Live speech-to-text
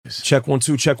rocks. Check 1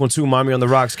 2, check 1 2. Mommy on the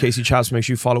rocks. Casey Chops. Make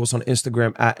sure you follow us on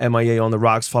Instagram at MIA on the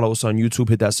rocks. Follow us on YouTube.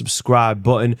 Hit that subscribe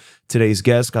button. Today's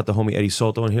guest got the homie Eddie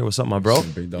Soto in here. What's up, my bro?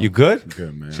 You good?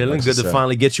 Good, man. Chilling. Good to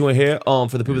finally get you in here.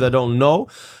 For the people that don't know,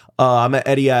 I met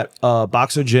Eddie at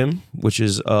Boxer Gym, which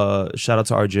is shout out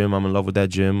to our gym. I'm in love with that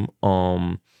gym.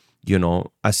 You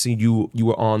know, I seen you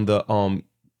were on the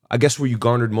I guess where you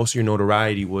garnered most of your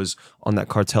notoriety was on that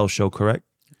Cartel show, correct?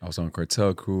 I was on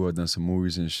Cartel Crew. I've done some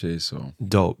movies and shit. So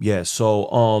dope, yeah.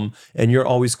 So and you're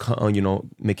always you know,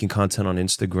 making content on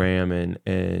Instagram,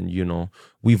 and you know,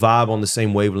 we vibe on the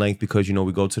same wavelength because you know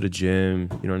we go to the gym,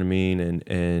 you know what I mean,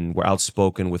 and we're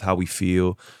outspoken with how we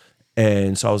feel.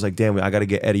 And so I was like, damn, I got to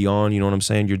get Eddie on. You know what I'm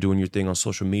saying? You're doing your thing on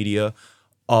social media.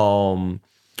 You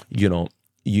know,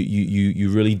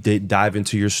 you really did dive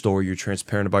into your story. You're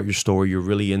transparent about your story. You're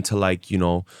really into, like, you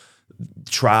know,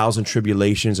 trials and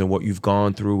tribulations and what you've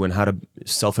gone through and how to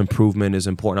self-improvement is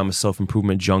important. I'm a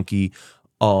self-improvement junkie.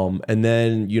 And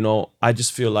then, you know, I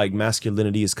just feel like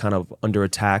masculinity is kind of under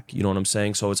attack. You know what I'm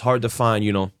saying? So it's hard to find,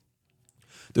 you know,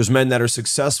 there's men that are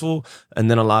successful, and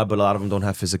then a lot of them don't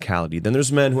have physicality. Then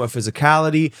there's men who have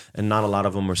physicality, and not a lot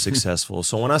of them are successful.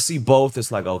 So when I see both,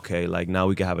 it's like, okay, like now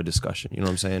we can have a discussion. You know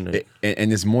what I'm saying?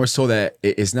 And it's more so that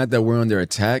it's not that we're under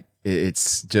attack.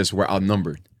 It's just we're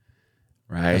outnumbered,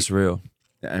 right? That's real.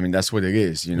 I mean, that's what it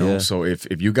is, you know? Yeah. So if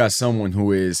you got someone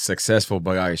who is successful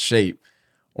but out of shape,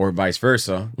 or vice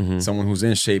versa, someone who's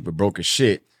in shape but broke as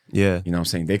shit, Yeah. you know what I'm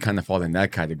saying? They kind of fall in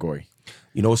that category.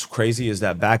 You know what's crazy is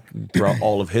that back throughout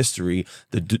all of history,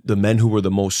 the men who were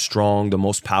the most strong, the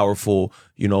most powerful,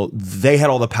 you know, they had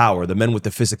all the power. The men with the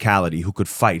physicality, who could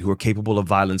fight, who were capable of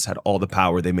violence, had all the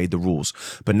power. They made the rules.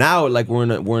 But now, like, we're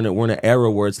in an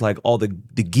era where it's like all the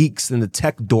geeks and the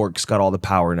tech dorks got all the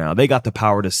power now. They got the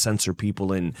power to censor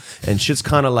people, and shit's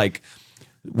kind of like,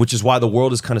 which is why the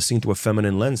world is kind of seen through a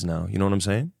feminine lens now. You know what I'm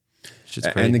saying? Shit's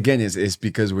crazy. And again, it's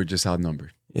because we're just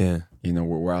outnumbered. Yeah. You know,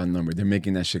 we're outnumbered. They're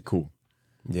making that shit cool.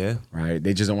 Yeah. Right?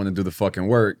 They just don't want to do the fucking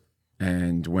work.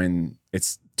 And when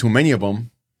it's too many of them,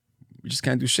 we just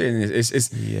can't do shit.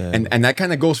 And and that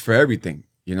kind of goes for everything.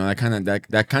 You know,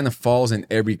 that kind of falls in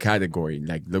every category.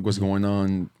 Like, look what's going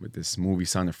on with this movie,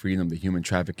 Sound of Freedom, the human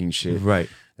trafficking shit. Right.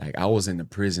 Like, I was in the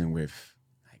prison with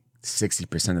like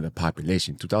 60% of the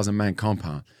population, 2,000-man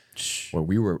compound, where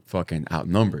we were fucking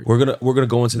outnumbered. We're gonna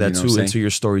go into that, You know what I'm too, into your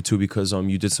story too, because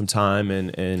you did some time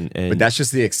and But that's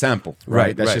just the example,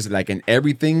 right? That's just like in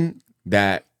everything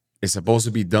that is supposed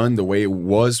to be done the way it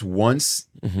was once,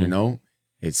 you know,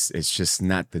 it's just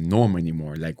not the norm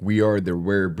anymore. Like, we are the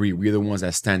rare breed. We're the ones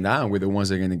that stand out. We're the ones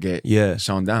that are gonna get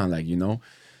shown down. Like, you know.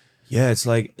 Yeah, it's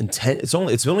like it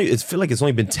feel like it's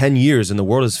only been 10 years and the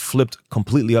world has flipped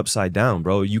completely upside down,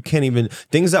 bro. You can't even,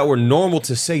 things that were normal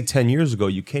to say 10 years ago,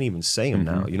 you can't even say them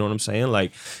now. You know what I'm saying?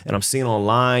 Like, and I'm seeing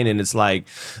online, and it's like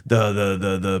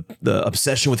the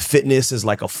obsession with fitness is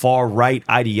like a far right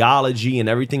ideology, and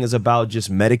everything is about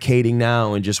just medicating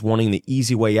now and just wanting the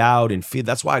easy way out and feel.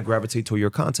 That's why I gravitate to your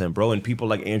content, bro. And people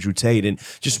like Andrew Tate and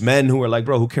just men who are like,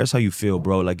 bro, who cares how you feel,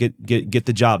 bro? Like, get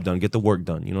the job done, get the work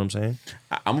done. You know what I'm saying?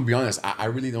 I'm gonna be honest, I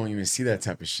really don't even see that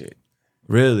type of shit.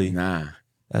 Really? Nah.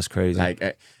 That's crazy.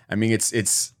 Like, I mean,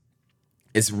 it's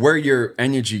where your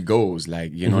energy goes.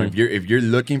 Like, you know, if you're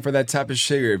looking for that type of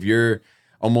shit, or if you're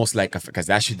almost like, because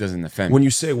that shit doesn't offend me. When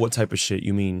you say what type of shit,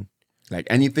 you mean? Like,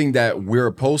 anything that we're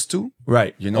opposed to.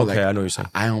 Right. You know, okay, like, I know what you're saying.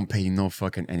 I don't pay no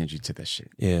fucking energy to that shit.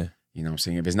 Yeah. You know what I'm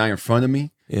saying? If it's not in front of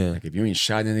me, Yeah. like, if you ain't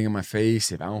shot anything in my face,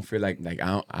 if I don't feel like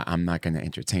I'm not gonna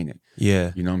entertain it.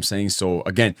 Yeah. You know what I'm saying? So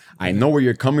again, I know where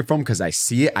you're coming from because I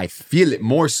see it, I feel it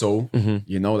more so.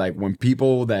 You know, like, when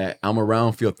people that I'm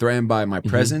around feel threatened by my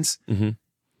presence, they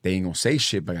ain't gonna say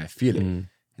shit, but I feel it.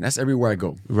 And that's everywhere I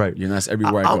go. Right. You know, that's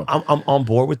everywhere I go. I'm on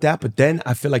board with that, but then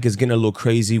I feel like it's getting a little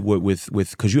crazy with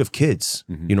because you have kids.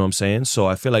 You know what I'm saying? So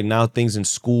I feel like now things in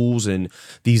schools and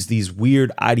these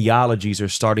weird ideologies are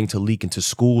starting to leak into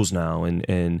schools now,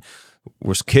 and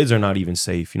where kids are not even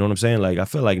safe. You know what I'm saying? Like, I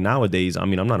feel like nowadays, I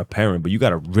mean, I'm not a parent, but you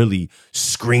got to really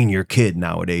screen your kid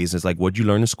nowadays. It's like, what'd you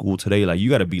learn in school today? Like,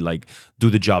 you got to be like, do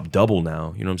the job double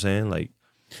now. You know what I'm saying? Like,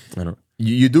 I don't.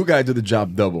 You do gotta do the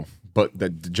job double. But the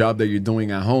job that you're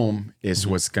doing at home is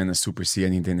what's gonna supersede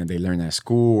anything that they learn at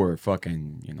school or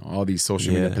fucking, you know, all these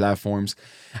social media platforms.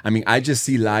 I mean, I just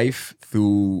see life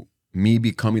through me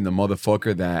becoming the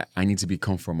motherfucker that I need to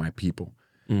become for my people,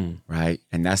 right?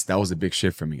 And that was a big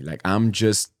shift for me. Like, I'm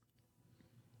just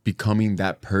becoming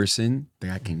that person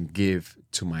that I can give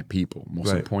to my people,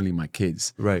 most importantly, my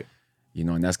kids. Right. You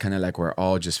know, and that's kind of like where it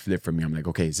all just flipped for me. I'm like,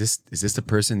 okay, is this the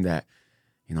person that,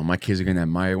 you know, my kids are gonna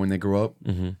admire when they grow up,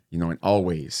 you know, in all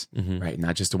ways, right?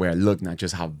 Not just the way I look, not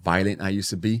just how violent I used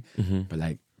to be, but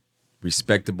like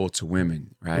respectable to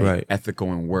women, right? Right.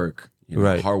 Ethical in work,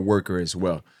 Right. hard worker as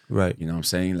well. Right. You know what I'm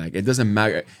saying? Like it doesn't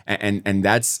matter, and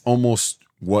that's almost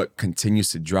what continues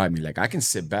to drive me. Like I can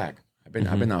sit back. I've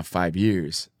been out 5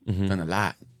 years, done a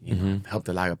lot. Helped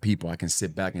a lot of people. I can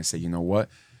sit back and say, you know what,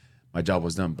 my job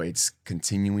was done. But it's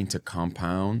continuing to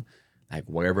compound, like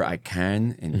wherever I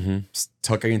can, and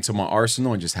tuck it into my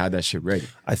arsenal and just have that shit ready.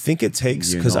 I think it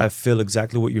takes, because I feel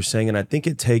exactly what you're saying, and I think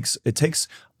it takes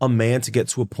a man to get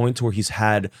to a point to where he's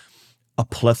had a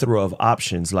plethora of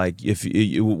options. Like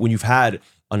when you've had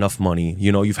enough money,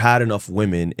 you've had enough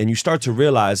women, and you start to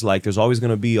realize like there's always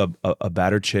going to be a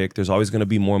better chick, there's always going to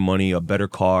be more money, a better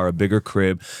car, a bigger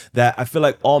crib. That I feel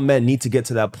like all men need to get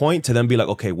to that point to then be like,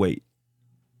 okay, wait,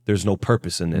 there's no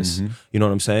purpose in this. You know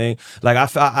what I'm saying? Like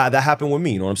I that happened with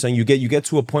me. You know what I'm saying? You get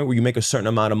to a point where you make a certain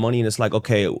amount of money, and it's like,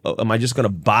 okay, am I just gonna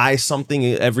buy something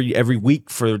every week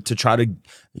to try to,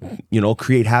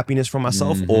 create happiness for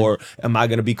myself, or am I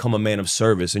gonna become a man of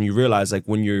service? And you realize like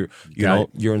when you're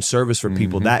you're in service for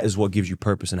people, that is what gives you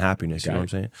purpose and happiness. You know what I'm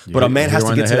saying? But a man has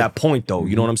to get to that point though.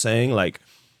 You know what I'm saying? Like,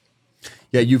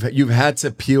 yeah, you've had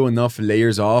to peel enough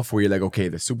layers off where you're like, okay,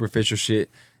 the superficial shit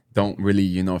don't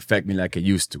really, affect me like it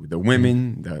used to. The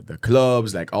women, the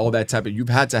clubs, like all that type of, you've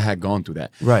had to have gone through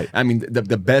that. Right. I mean,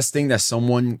 the best thing that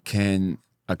someone can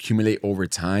accumulate over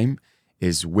time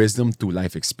is wisdom through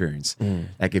life experience.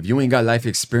 Like if you ain't got life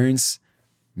experience,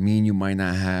 you might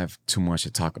not have too much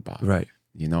to talk about. Right.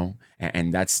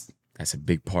 And that's a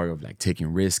big part of like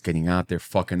taking risks, getting out there,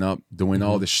 fucking up, doing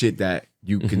all the shit that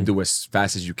you can do as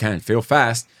fast as you can. Fail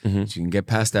fast, so you can get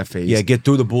past that phase. Yeah, get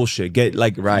through the bullshit. Get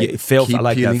like fail. I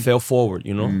like peeling. That. Fail forward.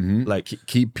 Like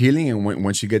keep peeling, and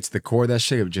once you get to the core of that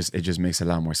shit, it just makes a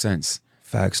lot more sense.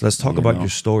 Facts. Let's talk about your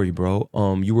story, bro.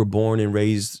 You were born and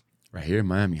raised right here in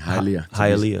Miami, Hialeah.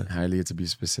 Hialeah to be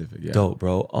specific. Yeah. Dope,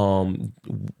 bro.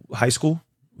 High school.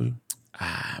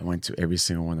 I went to every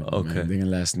single one of them. Okay. Man. Didn't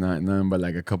last nothing but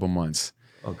like a couple months.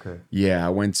 Okay. Yeah, I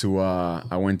went to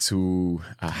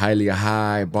Hialeah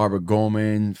High, Barbara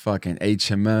Goldman, fucking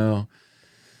HML.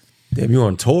 Damn, you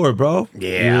on tour, bro?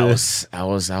 Yeah. I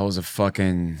was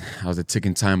a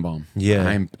ticking time bomb.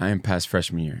 Yeah. I am past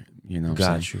freshman year.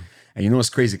 Got you. And it's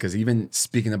crazy because even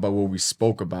speaking about what we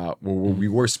spoke about, what we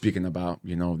were speaking about,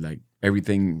 like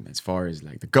everything as far as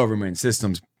like the government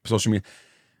systems, social media.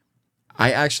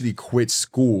 I actually quit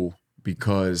school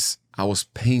because I was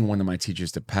paying one of my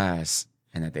teachers to pass.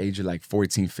 And at the age of like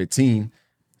 14, 15,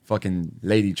 fucking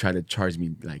lady tried to charge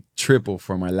me like triple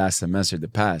for my last semester to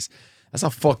pass. That's how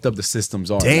fucked up the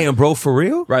systems are. Damn, like, bro, for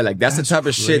real? Right, like that's the type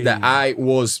of shit that I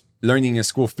was learning in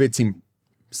school 15,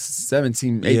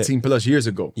 17, 18 plus years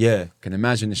ago. Yeah. Can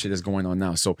imagine the shit that's going on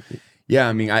now. So yeah,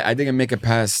 I mean, I didn't make it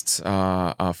past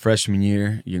freshman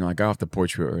year. I got off the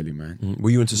porch real early, man. Were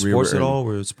you into sports at all?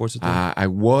 Were you sports at all? I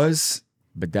was,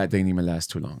 but that didn't even last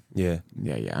too long. Yeah.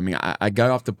 I mean, I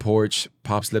got off the porch.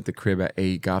 Pops left the crib at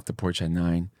 8. Got off the porch at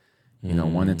 9.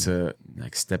 Wanted to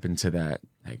like step into that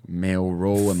like male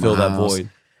role and fill that void.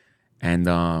 And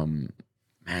man,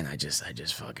 I just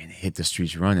fucking hit the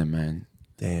streets running, man.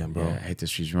 Damn, bro. Yeah, I hit the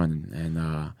streets running, and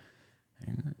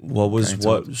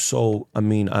so I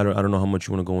mean, I don't know how much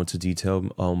you want to go into detail,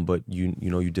 but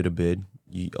you did a bid.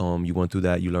 You went through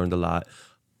that. You learned a lot.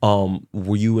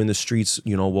 Were you in the streets?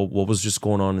 What was just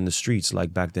going on in the streets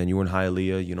like back then? You were in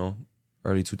Hialeah,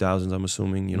 early 2000s. I'm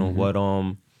assuming.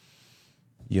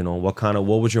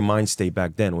 What was your mind state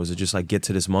back then? Was it just like get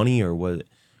to this money, or what?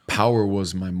 Power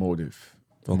was my motive,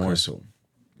 more so.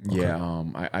 Okay.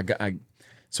 Yeah.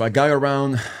 So I got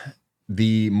around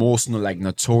the most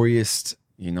notorious,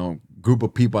 group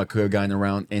of people I could have gotten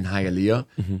around in Hialeah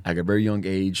at a very young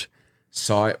age.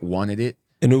 Saw it, wanted it.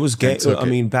 And it was gang. I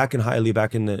mean, back in Hialeah,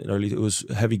 back in the early, it was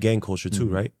heavy gang culture too,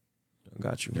 right?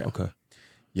 Got you. Yeah. Okay.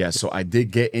 Yeah, so I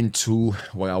did get into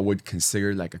what I would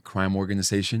consider like a crime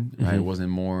organization, right? It wasn't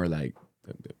more like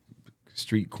the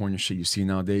street corner shit you see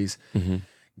nowadays.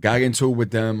 Got into it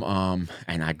with them,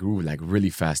 and I grew like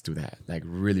really fast through that, like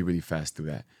really, really fast through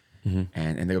that, and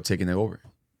ended up taking it over.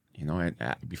 And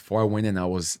before I went in, I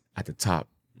was at the top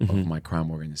of my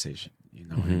crime organization.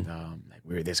 And like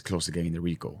we were this close to getting the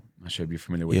RICO. I'm not sure if you're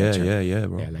familiar with that term. Yeah,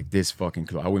 bro. Yeah, like this fucking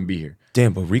close. I wouldn't be here.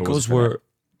 Damn, but RICOs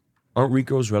aren't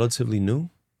RICOs relatively new?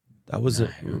 That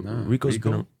wasn't RICO's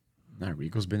been.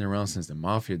 RICO's been around since the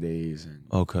mafia days. And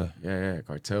okay. Yeah,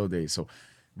 cartel days. So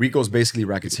RICO's basically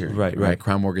racketeering, right?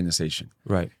 Crime organization,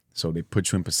 right? So they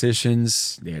put you in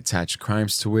positions, they attach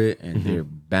crimes to it, and they're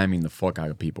bamming the fuck out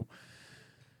of people.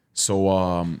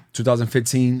 So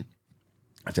 2015,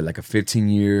 after like a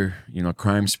 15-year,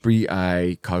 crime spree,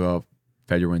 I caught up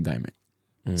federal indictment.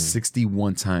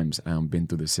 61 times I've been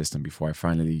through the system before I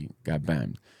finally got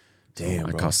banned. Damn,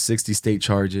 I bro. caught 60 state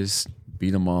charges,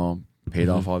 beat them all, paid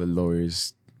off all the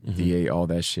lawyers, DA, all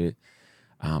that shit.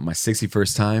 My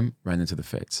 61st time, ran into the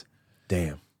feds.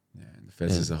 Damn. Yeah, and the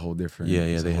feds is a whole different,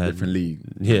 different league.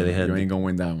 Yeah, they you ain't gonna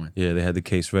win that one. Yeah, they had the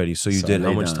case ready. So you did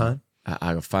how much time?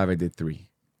 Out of 5, I did 3.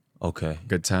 Okay.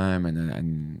 Good time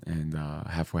and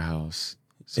halfway house.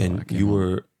 So And you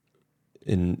were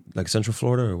in like Central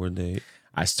Florida, or were they?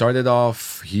 I started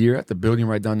off here at the building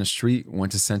right down the street,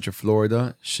 went to Central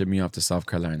Florida, shipped me off to South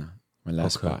Carolina, my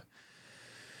last spot.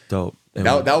 Dope.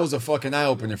 That was a fucking eye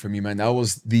opener for me, man. That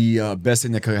was the best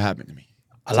thing that could have happened to me.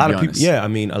 A lot of people, yeah. I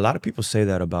mean, a lot of people say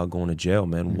that about going to jail,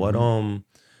 man.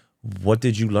 What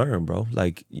did you learn, bro?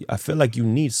 Like, I feel like you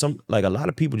need a lot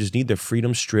of people just need their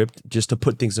freedom stripped just to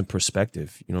put things in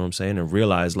perspective. You know what I'm saying? And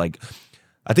realize, like,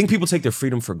 I think people take their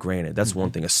freedom for granted. That's one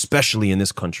thing, especially in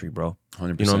this country, bro.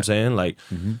 100%. You know what I'm saying? Like,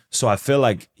 so I feel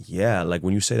like, yeah, like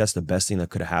when you say that's the best thing that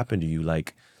could have happened to you,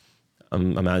 like,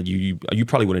 you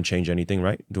probably wouldn't change anything,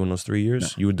 right? Doing those 3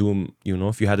 years, No. you would do them. You know,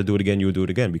 if you had to do it again, you would do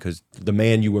it again because the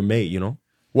man you were made. You know.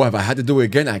 Well, if I had to do it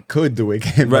again, I could do it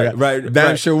again. Right.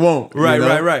 Damn sure won't.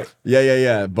 Right.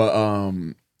 Yeah. But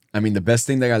I mean, the best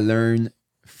thing that I learned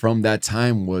from that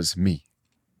time was me.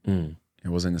 It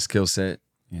wasn't a skill set.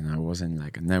 You know, it wasn't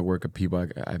like a network of people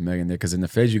I met in there. Because in the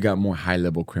feds, you got more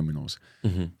high-level criminals.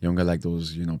 You don't got like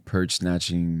those, purge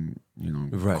snatching,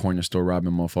 corner store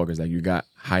robbing motherfuckers. Like you got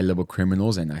high-level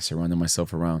criminals, and I surrounded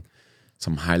myself around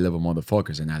some high-level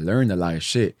motherfuckers. And I learned a lot of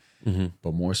shit.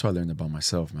 But more so I learned about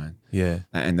myself, man. Yeah.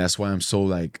 And that's why I'm so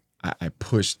like, I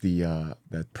push the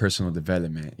personal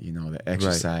development, the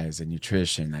exercise, the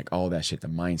nutrition, like all that shit, the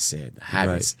mindset, the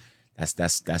habits.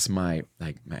 That's my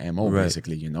MO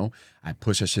basically, I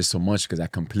push that shit so much because I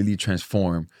completely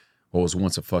transformed what was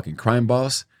once a fucking crime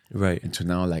boss into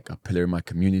now like a pillar of my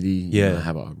community. I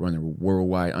have run a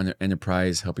worldwide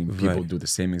enterprise helping people do the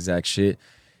same exact shit.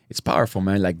 It's powerful,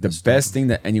 man. Like the best thing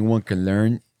that anyone can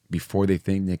learn before they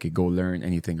think they could go learn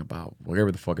anything about whatever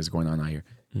the fuck is going on out here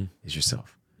is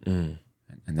yourself. And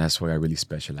that's what I really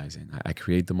specialize in. I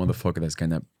create the motherfucker that's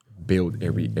gonna build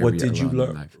every what did you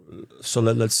learn? Life. So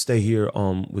let's stay here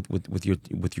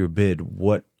with your bid.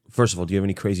 What, first of all, do you have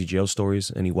any crazy jail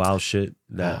stories? Any wild shit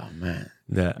that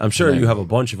that I'm sure you have a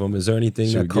bunch of them. Is there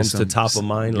anything that comes to top of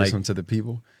mind? Like some to the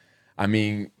people? I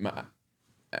mean,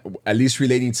 at least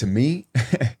relating to me.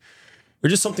 Or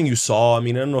just something you saw. I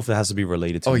mean, I don't know if it has to be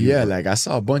related to you. Yeah, like I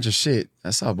saw a bunch of shit.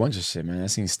 Man. I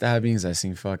seen stabbings. I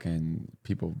seen fucking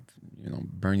people,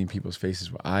 burning people's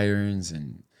faces with irons.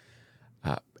 And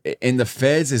in the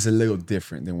feds is a little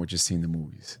different than what you see in the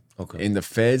movies. Okay. In the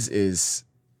feds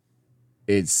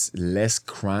it's less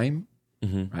crime,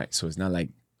 right? So it's not like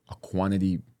a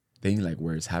quantity thing, like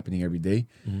where it's happening every day,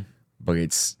 but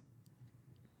it's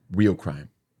real crime.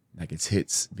 Like it's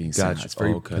hits being sent. It's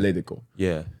very political.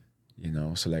 Yeah.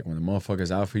 So like when the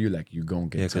motherfucker's out for you, like you gonna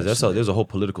get because there's a whole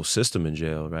political system in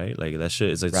jail, right? Like that shit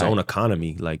is its own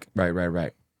economy, like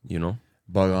right.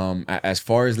 But as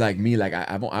far as like me, like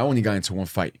I only got into one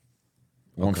fight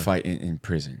in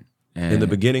prison, and in the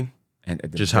beginning, and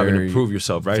at the just having to prove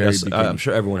yourself, right? I'm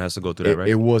sure everyone has to go through that, right?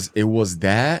 It was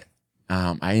that.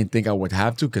 I didn't think I would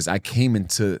have to because I came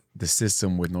into the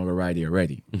system with notoriety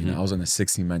already. I was on a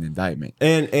 16-man indictment.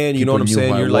 And you know what I'm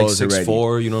saying? You're like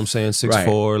 6'4", you know what I'm saying?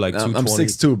 6'4", like 220. I'm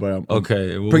 6'2", but I'm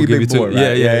okay. Pretty big boy,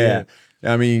 right? Yeah.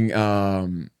 I mean,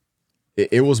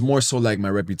 it was more so like my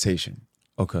reputation.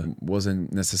 Okay. It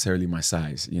wasn't necessarily my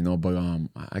size, but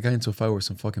I got into a fight with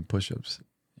some fucking push-ups.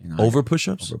 Over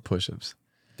push-ups? Over push-ups.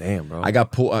 Damn, bro. I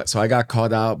got pulled. So I got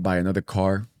called out by another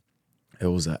car. It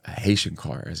was a Haitian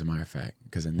car, as a matter of fact,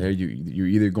 because in there you're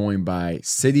either going by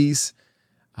cities,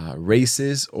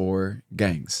 races, or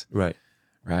gangs. Right.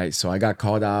 So I got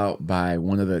called out by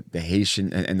one of the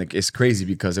Haitian, and it's crazy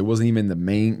because it wasn't even the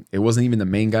main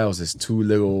guy. It was just two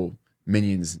little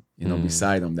minions,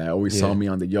 beside him that always saw me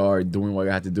on the yard doing what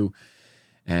I had to do,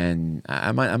 and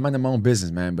I minded my own business,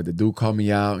 man. But the dude called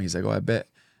me out. He's like, "Oh, I bet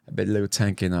Little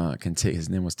Tank can take." His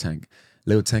name was Tank.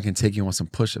 Little Tank can take you on some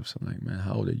push-ups. I'm like, man,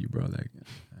 how old are you, bro? Like,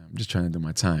 I'm just trying to do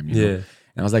my time. You know? And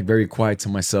I was like very quiet to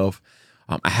myself.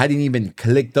 I hadn't even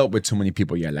clicked up with too many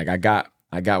people yet. Like I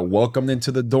got welcomed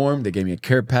into the dorm. They gave me a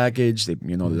care package. They,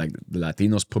 like the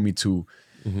Latinos put me to,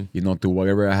 through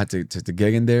whatever I had to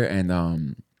get in there.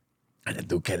 And the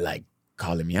dude kept like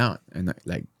calling me out. And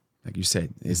like you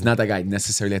said, it's not like I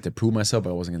necessarily had to prove myself, but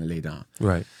I wasn't gonna lay down.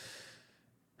 Right.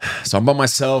 So I'm by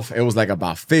myself. It was like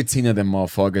about 15 of them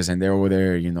motherfuckers, and they're over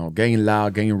there, getting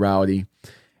loud, getting rowdy.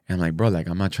 And I'm like, bro, like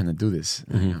I'm not trying to do this.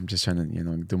 Like, I'm just trying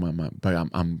to, do my but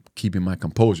I'm keeping my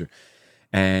composure.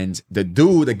 And the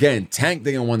dude, again, Tank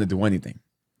didn't want to do anything.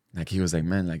 Like he was like,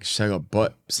 man, like shut up.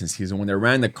 But since he's the one that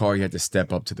ran the car, he had to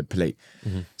step up to the plate.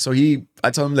 Mm-hmm. So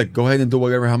I told him like, go ahead and do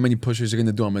whatever. How many push-ups you're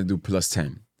gonna do? I'm gonna do plus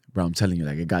 10, bro. I'm telling you,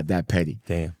 like it got that petty.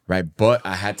 Damn. Right, but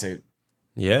I had to.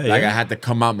 Yeah, like I had to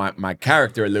come out my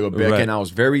character a little bit. Right. Again, I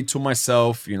was very to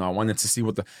myself. You know, I wanted to see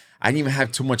I didn't even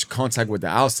have too much contact with the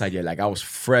outside yet. Like I was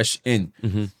fresh in.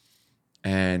 Mm-hmm.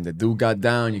 And the dude got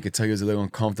down. You could tell he was a little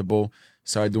uncomfortable.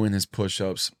 Started doing his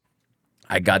push-ups.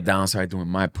 I got down, started doing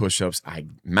my push-ups. I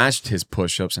matched his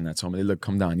push-ups, and I told him, hey, look,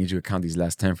 come down. I need you to count these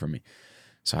last 10 for me.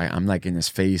 So I'm like in his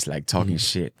face, like talking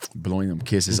shit, blowing him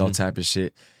kisses, all type of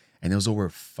shit. And it was over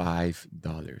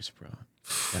 $5, bro.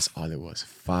 That's all it was.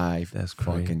 That's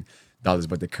crazy. Fucking dollars.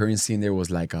 But the currency in there was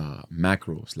like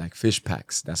macros, like fish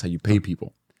packs. That's how you pay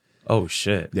people. Oh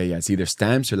shit. Yeah. It's either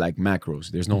stamps or like macros.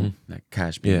 There's no like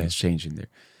cash being exchanged in there.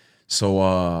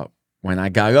 So when I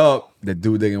got up, the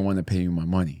dude didn't want to pay me my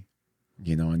money.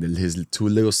 You know, and his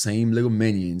same little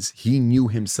minions, he knew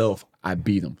himself I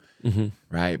beat him.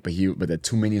 Right? But the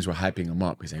two minions were hyping him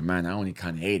up. He's like, man, I only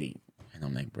kind of 80. And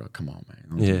I'm like, bro, come on, man.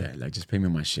 Don't do that. Like, just pay me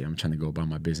my shit. I'm trying to go about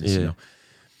my business, you know?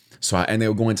 So I ended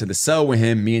up going to the cell with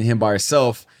him, me and him by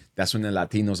ourselves. That's when the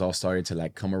Latinos all started to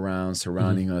like come around,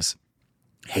 surrounding us.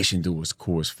 Haitian dude was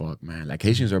cool as fuck, man. Like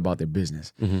Haitians are about their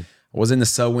business. I was in the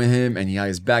cell with him and he had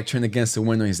his back turned against the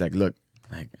window. He's like, look,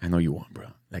 like, I know you want, bro.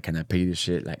 Like, can I pay you this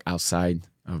shit like outside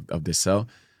of this cell?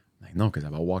 I'm like, no, because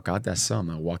if I walk out that cell,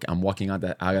 I'm walking out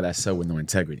of that cell with no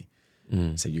integrity.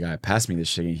 So you gotta pass me this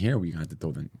shit in here. We gonna have to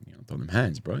throw them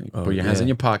hands, bro. You put your hands in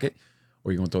your pocket,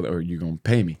 or you're gonna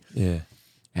pay me. Yeah.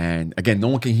 And again, no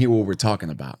one can hear what we're talking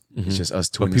about. It's just us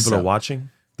two. But people are watching.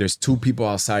 There's two people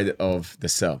outside of the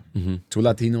cell. Two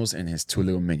Latinos and his two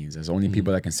little minions. There's only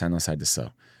people that can stand outside the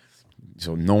cell.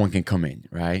 So no one can come in,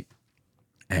 right?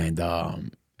 And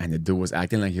the dude was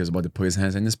acting like he was about to put his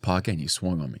hands in his pocket and he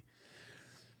swung on me.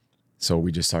 So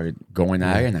we just started going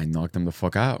at it and I knocked him the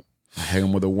fuck out. I hit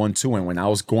him with a 1-2, and when I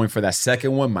was going for that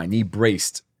second one, my knee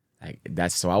braced.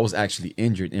 So I was actually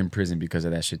injured in prison because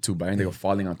of that shit too. But I ended up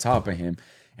falling on top of him,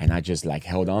 and I just like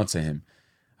held on to him.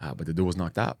 But the dude was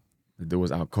knocked out. The dude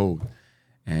was out cold.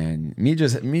 And me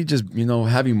just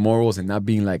having morals and not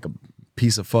being like a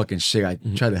piece of fucking shit. I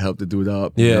tried to help the dude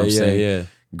up. You know what I'm saying?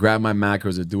 Grab my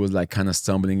macros. The dude was like kind of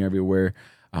stumbling everywhere.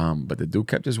 But the dude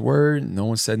kept his word. No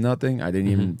one said nothing. I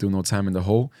didn't even do no time in the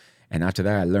hole. And after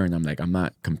that, I learned, I'm like, I'm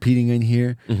not competing in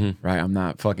here, right? I'm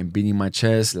not fucking beating my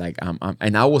chest. Like,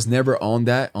 and I was never on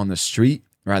the street,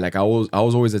 right? Like, I was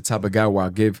always the type of guy where I'll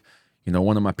give,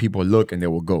 one of my people a look and they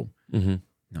will go.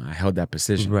 I held that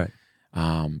position. Right.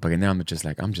 But now I'm just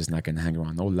not going to hang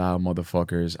around no loud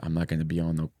motherfuckers. I'm not going to be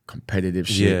on no competitive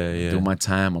shit. Do my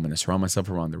time. I'm going to surround myself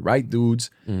around the right dudes,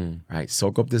 right?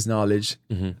 Soak up this knowledge.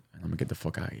 I'm gonna get the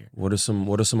fuck out of here. What are some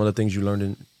other things you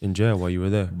learned in jail while you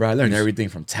were there? Bro, I learned everything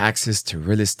from taxes to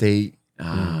real estate.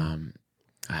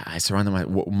 I surrounded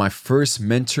my first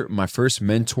mentor. My first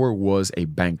mentor was a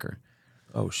banker.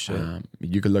 Oh shit!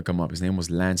 You could look him up. His name was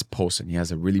Lance Polson. He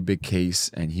has a really big case,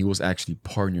 and he was actually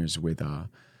partners with I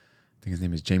think his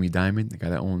name is Jamie Dimon, the guy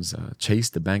that owns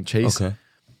Chase, the bank Chase. Okay.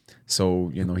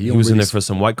 So he was in there for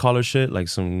some white collar shit, like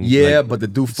some. Yeah, but the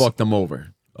dude fucked him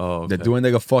over. Oh, okay. The dude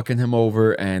ended up fucking him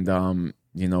over, and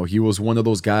he was one of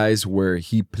those guys where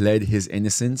he pled his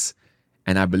innocence,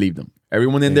 and I believed him.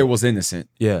 Everyone in there was innocent,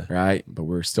 right? But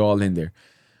we're still all in there.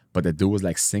 But the dude was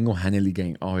like single-handedly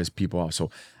getting all his people out. So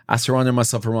I surrounded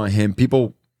myself around him.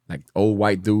 People like old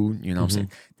white dude, you know what I'm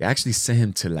saying? They actually sent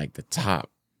him to like the top.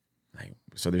 Like,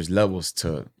 so there's levels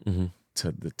to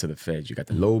the feds. You got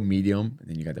the low, medium, and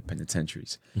then you got the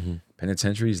penitentiaries.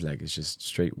 Penitentiaries, like, it's just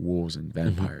straight wolves and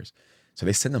vampires. So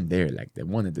they sent him there. Like, they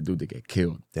wanted the dude to get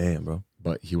killed. Damn, bro.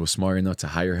 But he was smart enough to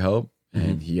hire help,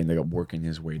 and he ended up working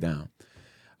his way down.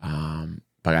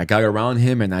 But I got around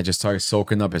him, and I just started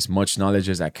soaking up as much knowledge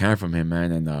as I can from him,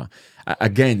 man. And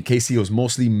again, Casey, it was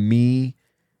mostly me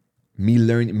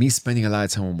learning, me spending a lot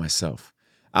of time with myself.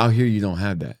 Out here, you don't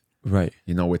have that. Right.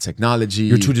 With technology.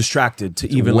 You're too distracted to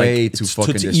even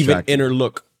even inner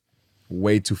look.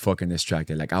 Way too fucking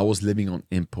distracted. Like, I was living on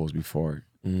impulse before.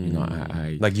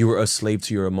 I like you were a slave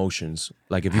to your emotions.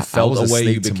 Like, if you felt I was away, a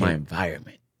slave you became to my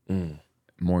environment.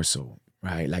 More so,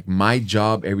 right? Like, my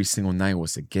job every single night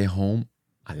was to get home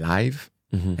alive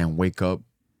and wake up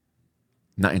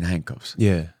not in handcuffs.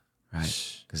 Yeah.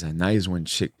 Right? Because at night is when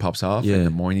shit pops off, and in the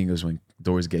morning is when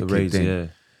doors get kicked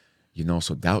in. Yeah.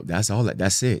 So that's all.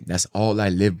 That's it. That's all I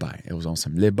live by. It was on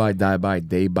some live by, die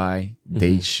by,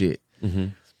 day shit.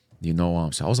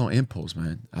 So I was on impulse,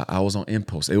 man. I was on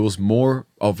impulse. It was more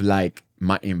of like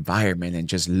my environment and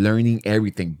just learning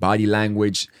everything, body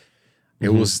language. It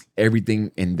was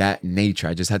everything in that nature.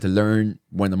 I just had to learn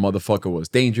when the motherfucker was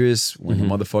dangerous, when the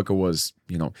motherfucker was,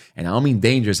 you know, and I don't mean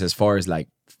dangerous as far as like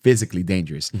physically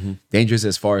dangerous. Dangerous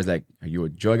as far as like, are you a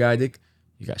drug addict?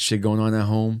 You got shit going on at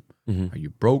home? Are you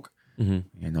broke? You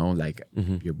know, like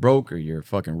you're broke or you're a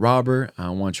fucking robber. I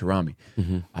don't want you around me.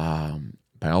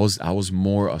 But I was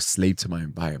more a slave to my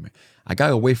environment. I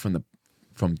got away from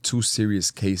two serious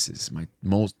cases, my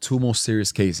two most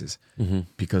serious cases,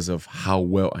 because of how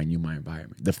well I knew my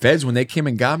environment. The feds, when they came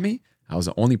and got me, I was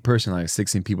the only person out of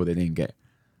 16 people they didn't get.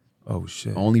 Oh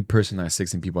shit. Only person out of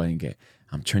 16 people I didn't get.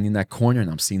 I'm turning that corner and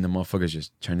I'm seeing the motherfuckers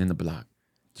just turning the block,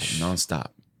 like, nonstop.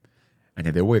 And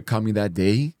if they would have caught me that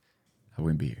day, I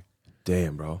wouldn't be here.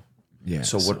 Damn, bro. Yeah.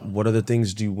 So what other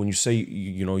things do you, when you say,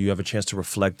 you know, you have a chance to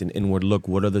reflect and inward look,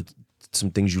 what are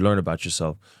some things you learn about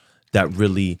yourself that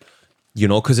really, you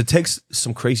know, because it takes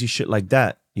some crazy shit like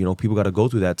that. You know, people got to go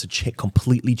through that to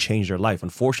completely change their life.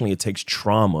 Unfortunately, it takes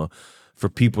trauma for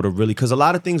people to really, because a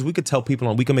lot of things we could tell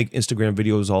people we can make Instagram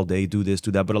videos all day, do this, do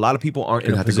that, but a lot of people aren't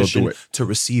in a position to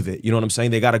receive it. You know what I'm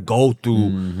saying? They got to go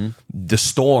through the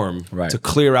storm to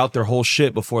clear out their whole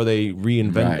shit before they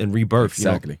reinvent and rebirth.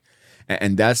 Exactly. You know?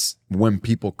 And that's when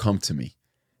people come to me.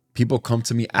 People come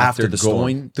to me after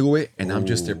going through it, and I'm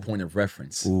just their point of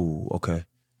reference. Ooh, okay.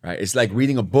 Right? It's like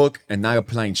reading a book and not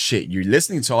applying shit. You're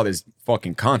listening to all this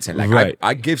fucking content. Like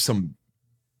I give some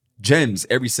gems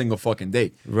every single fucking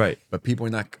day. Right. But people are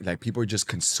not, like, people are just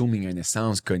consuming it and it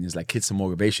sounds good and it's like hits some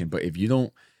motivation. But if you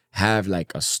don't have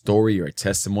like a story or a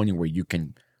testimony where you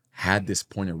can have this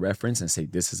point of reference and say,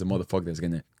 this is a motherfucker that's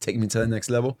gonna take me to the next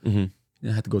level, you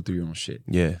don't have to go through your own shit.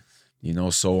 Yeah. You know,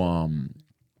 so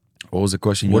what was the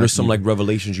question? What are some like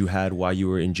revelations you had while you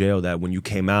were in jail that when you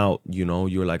came out, you know,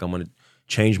 you were like, I'm gonna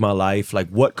change my life? Like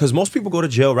what? Because most people go to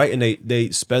jail, right? And they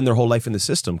spend their whole life in the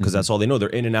system because that's all they know. They're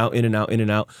in and out, in and out, in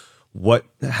and out. What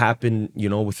happened, you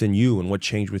know, within you and what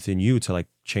changed within you to like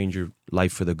change your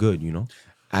life for the good, you know?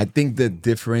 I think the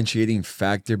differentiating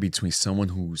factor between someone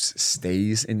who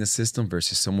stays in the system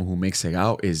versus someone who makes it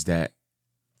out is that,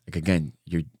 like, again,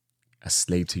 you're a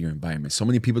slave to your environment. So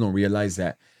many people don't realize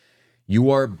that you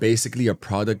are basically a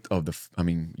product of I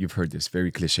mean, you've heard this,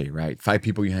 very cliche, right? 5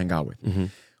 people you hang out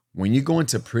with. When you go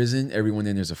into prison, everyone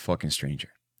in there's a fucking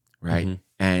stranger, right?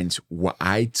 And what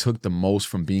I took the most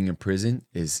from being in prison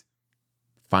is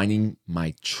finding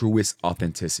my truest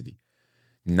authenticity.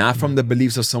 Not from the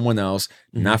beliefs of someone else,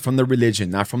 not from the religion,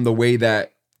 not from the way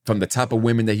that, from the type of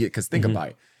women that you, because think about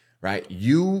it, right?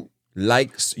 You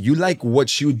like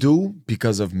what you do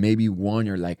because of maybe one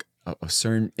or like a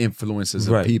certain influences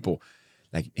of people.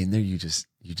 Like in there, you just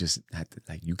have to,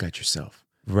 like, you got yourself.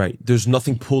 Right. There's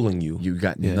nothing pulling you. You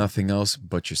got nothing else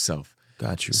but yourself.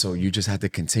 Got you. So you just have to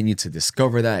continue to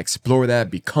discover that, explore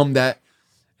that, become that.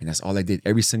 And that's all I did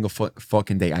every single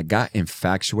fucking day. I got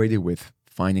infatuated with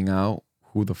finding out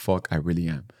who the fuck I really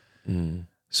am.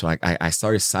 So I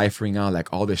started ciphering out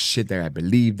like all the shit that I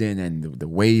believed in and the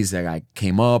ways that I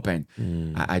came up, and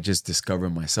I just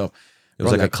discovered myself. It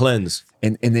was like a cleanse.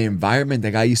 In the environment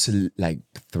that I used to like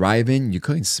thrive in, you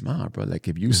couldn't smile, bro. Like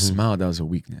if you smiled, that was a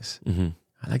weakness.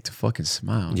 I like to fucking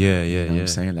smile. Yeah, you know what I'm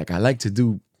saying? Like I like to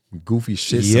do goofy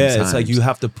shit sometimes. It's like you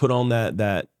have to put on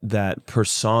that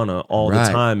persona all the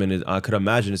time, and I could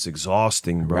imagine it's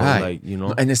exhausting, bro. Like, you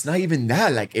know, and it's not even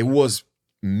that. Like it was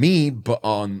me, but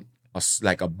on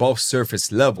like above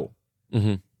surface level. You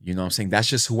know what I'm saying? That's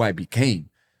just who I became.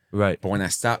 Right. But when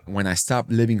I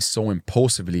stopped living so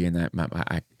impulsively and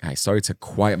I started to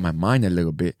quiet my mind a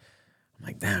little bit, I'm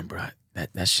like, damn, bro,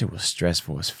 that shit was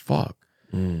stressful as fuck.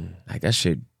 Like that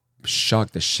shit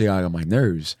shocked the shit out of my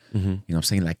nerves. You know what I'm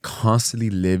saying? Like constantly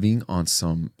living on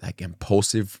some like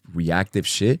impulsive, reactive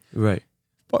shit. Right.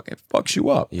 Fucking fucks you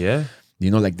up. Yeah.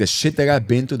 You know, like the shit that I've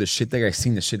been through, the shit that I've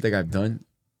seen, the shit that I've done,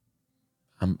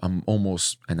 I'm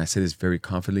almost, and I say this very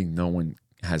confidently, no one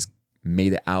has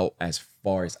made it out as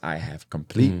far as I have.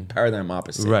 Complete paradigm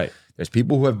opposite. Right. There's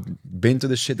people who have been through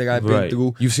the shit that I've been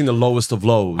through. You've seen the lowest of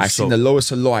lows. I've seen the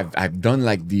lowest of low. I've done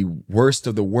like the worst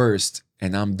of the worst,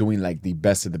 and I'm doing like the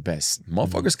best of the best.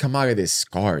 Motherfuckers come out of this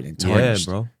scarred and tarnished.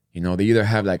 Yeah, bro. You know, they either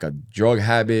have like a drug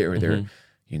habit or they're,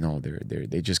 you know,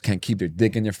 they just can't keep their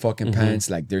dick in their fucking pants.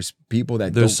 Like there's people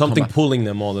that there's something pulling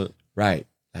them all the right.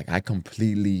 Like I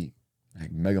completely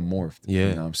like megamorphed. Yeah.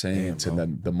 You know what I'm saying? Into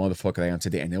the motherfucker that I am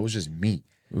today. And it was just me.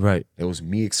 Right. It was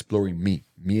me exploring me.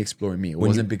 It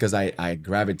wasn't because I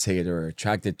gravitated or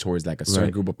attracted towards like a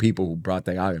certain group of people who brought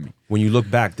that out of me. When you look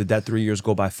back, did that 3 years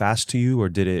go by fast to you, or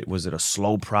was it a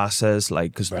slow process?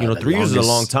 Like, because you know, 3 years is a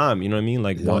long time. You know what I mean?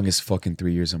 Like longest fucking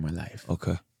 3 years of my life.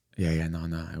 Okay. Yeah, no,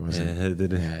 it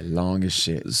wasn't. Yeah, long as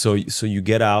shit. So you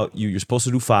get out. You're supposed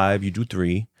to do 5. You do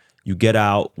 3. You get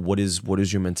out. What is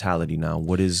your mentality now?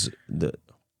 What is the?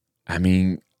 I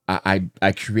mean,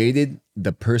 I created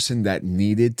the person that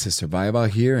needed to survive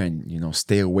out here and, you know,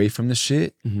 stay away from the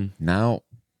shit. Now,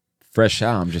 fresh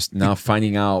out, I'm just now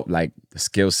finding out like the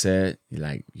skill set,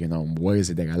 like, you know, what is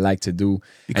it that I like to do.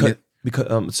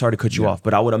 Because sorry to cut you off,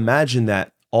 but I would imagine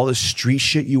that all the street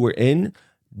shit you were in,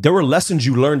 there were lessons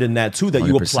you learned in that too that 100%.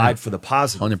 You applied for the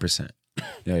positive. 100%. Yeah.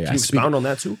 Can you expound on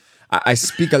that too? I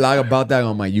speak a lot about that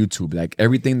on my YouTube. Like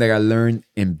everything that I learned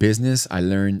in business, I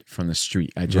learned from the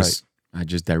street. I just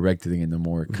directed it in a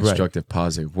more constructive,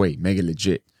 positive way, make it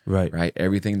legit. Right.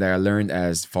 Everything that I learned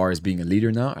as far as being a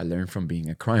leader now, I learned from being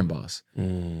a crime boss.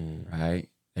 Right.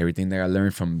 Everything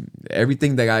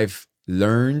that I've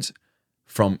learned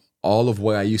from all of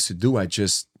what I used to do, I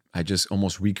just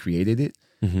almost recreated it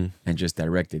and just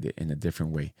directed it in a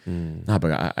different way. No,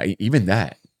 but I even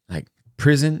that, like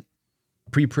prison.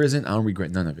 Pre-prison, I don't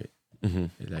regret none of it.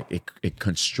 Like it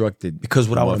constructed. Because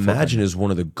what I would imagine is one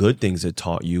of the good things it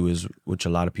taught you is, which a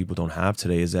lot of people don't have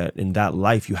today, is that in that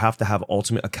life you have to have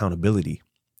ultimate accountability.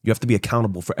 You have to be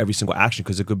accountable for every single action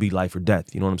because it could be life or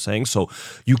death. You know what I'm saying? So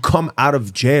you come out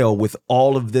of jail with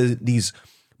all of these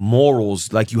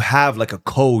morals, like you have like a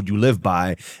code you live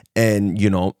by, and you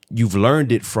know you've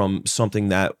learned it from something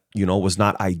that you know was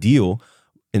not ideal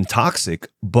and toxic,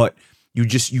 but you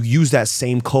use that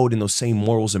same code and those same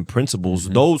morals and principles.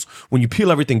 Those, when you peel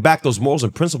everything back, those morals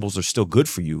and principles are still good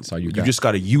for you. You just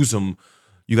got to use them.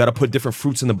 You got to put different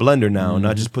fruits in the blender now, and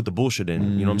not just put the bullshit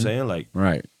in. You know what I'm saying? Like,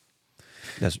 right.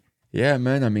 Yeah,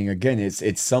 man. I mean, again,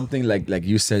 it's something like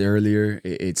you said earlier.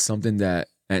 It's something that,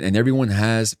 and everyone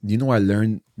has. You know, I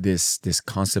learned this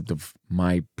concept of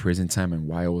my prison time and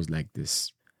why it was like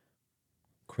this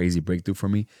crazy breakthrough for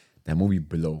me. That movie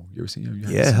Below. You ever seen it?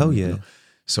 Yeah, hell yeah. Below?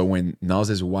 So when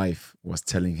Nas's wife was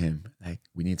telling him, like,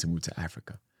 we need to move to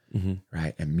Africa,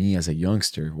 right? And me as a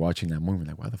youngster watching that movie,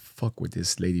 like, why the fuck would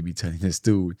this lady be telling this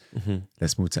dude,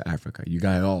 let's move to Africa? You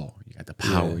got it all. You got the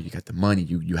power. You got the money.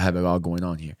 You have it all going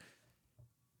on here.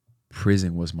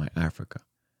 Prison was my Africa,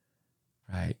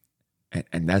 right?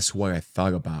 And that's what I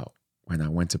thought about when I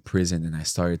went to prison and I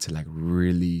started to like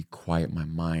really quiet my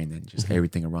mind and just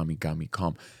everything around me got me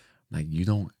calm. Like, you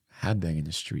don't have that in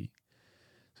the street.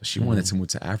 So she wanted to move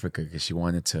to Africa because she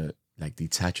wanted to like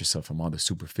detach herself from all the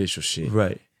superficial shit,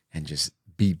 right? And just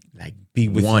be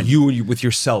with one. You with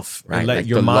yourself, right? And let like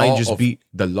your mind just be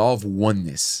the law of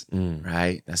oneness,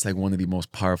 right? That's like one of the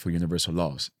most powerful universal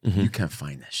laws. You can't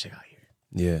find that shit out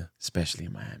here, especially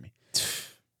in Miami.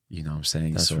 You know what I'm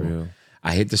saying? That's real.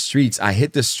 I hit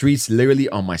the streets literally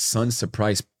on my son's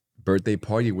surprise birthday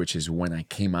party, which is when I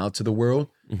came out to the world.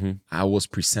 I was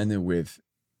presented with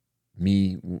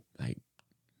me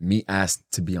asked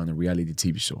to be on a reality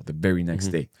TV show the very next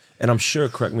day. And I'm sure,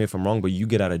 correct me if I'm wrong, but you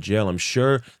get out of jail, I'm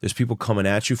sure there's people coming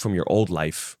at you from your old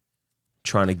life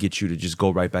trying to get you to just go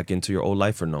right back into your old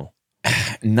life, or no?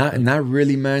 Not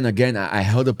really, man. Again, I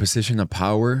held a position of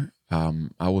power.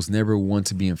 I was never one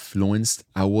to be influenced.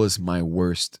 I was my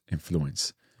worst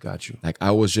influence. Got you. Like,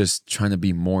 I was just trying to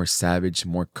be more savage,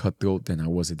 more cutthroat than I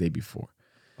was the day before.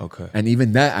 Okay. And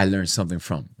even that I learned something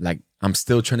from. Like, I'm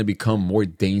still trying to become more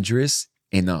dangerous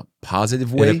in a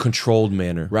positive way. In a controlled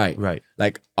manner. Right. Right.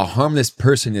 Like, a harmless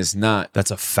person is not...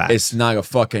 That's a fact. It's not a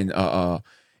fucking...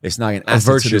 it's not an a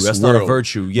virtue. That's world. not a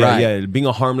virtue. Yeah, right. Yeah. Being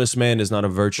a harmless man is not a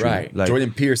virtue. Right. Like,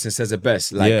 Jordan Peterson says it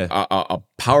best. Like, a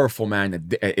powerful man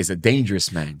is a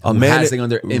dangerous man. Who has it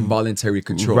under involuntary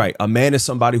control. Right. A man is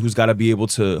somebody who's got to be able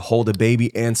to hold a baby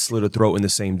and slit a throat in the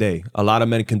same day. A lot of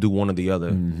men can do one or the other.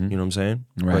 You know what I'm saying?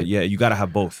 Right. But yeah, you got to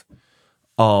have both.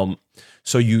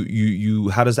 So you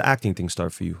how does the acting thing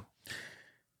start for you?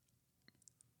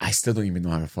 I still don't even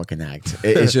know how to fucking act.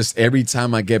 It's just every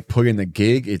time I get put in a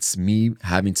gig, it's me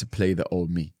having to play the old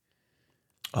me.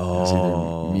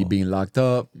 Oh, me being locked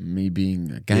up, me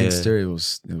being a gangster. It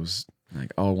was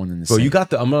like all one in the bro, same. you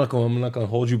got the. I'm not gonna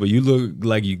hold you, but you look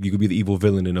like you could be the evil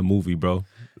villain in a movie, bro.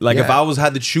 Like if I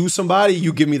had to choose somebody,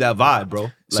 you give me that vibe, bro.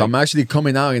 Like, so I'm actually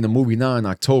coming out in a movie now in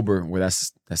October where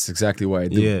that's exactly what I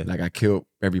do. Yeah. Like, I killed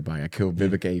everybody. I killed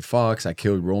Vivica A. Fox. I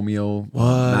killed Romeo,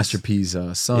 Master P's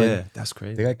son. Yeah, that's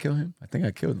crazy. Did I kill him? I think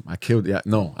I killed him. I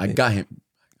got him.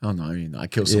 I don't know. I mean, I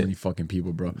killed so many fucking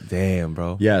people, bro. Damn,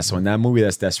 bro. Yeah. So in that movie,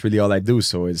 that's really all I do.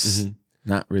 So it's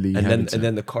not really. And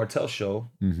then the Cartel show.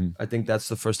 I think that's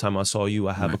the first time I saw you.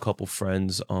 I have a couple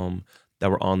friends that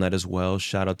were on that as well.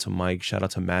 Shout out to Mike. Shout out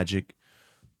to Magic.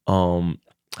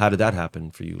 How did that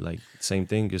happen for you? Like, same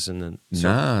thing, just in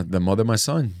the the mother of my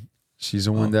son. She's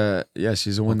the one that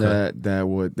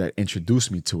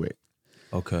introduced me to it.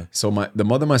 Okay. So the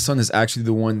mother of my son is actually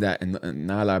the one that, and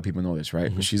not a lot of people know this,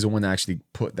 right? But she's the one that actually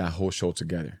put that whole show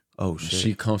together. Oh shit.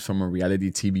 She comes from a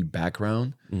reality TV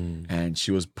background, and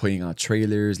she was putting out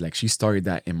trailers. Like she started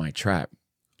that in my trap,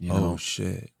 you know. Oh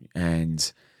shit.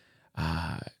 And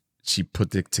she put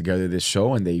together this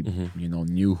show, and they, you know,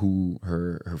 knew who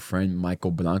her friend Michael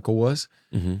Blanco was.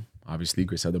 Obviously,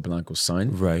 Griselda Blanco's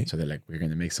son. Right. So they're like, we're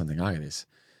gonna make something out of this.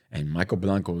 And Michael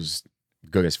Blanco's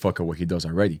good as fuck at what he does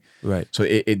already. Right. So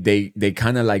they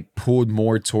kind of like pulled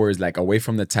more towards like away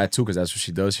from the tattoo, because that's what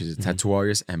she does. She's a tattoo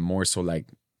artist, and more so like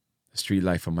street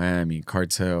life of Miami,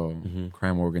 cartel,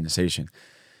 crime organization.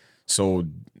 So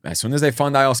as soon as they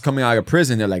found out I was coming out of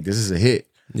prison, they're like, this is a hit.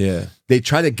 Yeah. They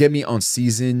tried to get me on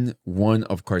season 1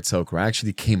 of Cartel Crew. I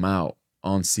actually came out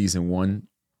on season 1,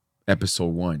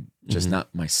 episode 1, just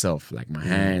not myself, like my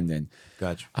hand. And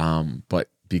Gotcha. but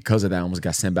because of that, I almost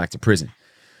got sent back to prison.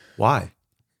 Why?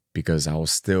 Because I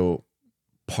was still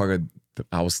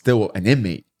I was still an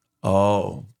inmate.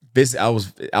 Oh. I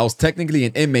was technically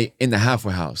an inmate in the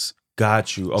halfway house.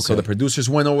 Got you. Okay. So the producers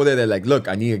went over there. They're like, look,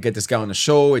 I need to get this guy on the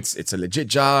show. It's a legit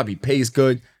job. He pays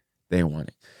good. They didn't want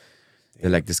it. They're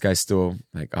like, this guy's still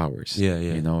like ours. Yeah.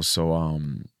 You know, so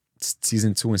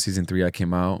season 2 and season 3 I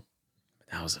came out.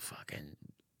 That was a fucking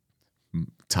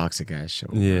toxic ass show.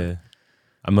 Yeah.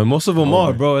 I mean, most of them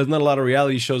are, bro. There's not a lot of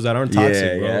reality shows that aren't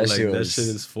toxic, bro. Yeah, that shit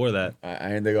is for that.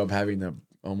 I ended up having to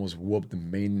almost whoop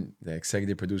the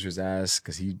executive producer's ass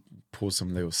because he pulled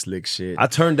some little slick shit. I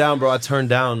turned down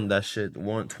that shit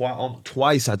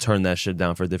twice. I turned that shit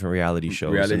down for different reality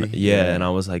shows. And I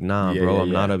was like, nah, bro.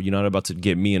 You're not about to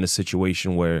get me in a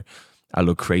situation where I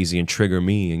look crazy and trigger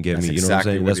me and get me. You know what I'm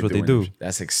saying? That's what they do.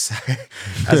 That's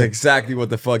exactly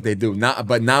what the fuck they do.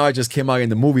 Now I just came out in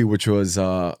the movie, which was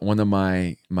one of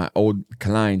my old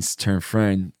clients turned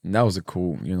friend, and that was a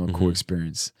cool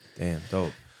experience. Damn,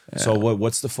 dope. So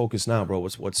what's the focus now, bro?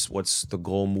 What's the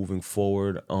goal moving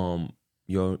forward?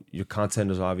 Your content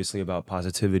is obviously about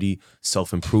positivity,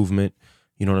 self-improvement.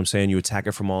 You know what I'm saying? You attack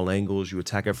it from all angles. You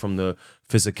attack it from the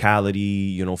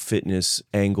physicality, fitness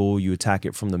angle. You attack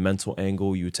it from the mental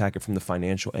angle. You attack it from the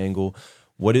financial angle.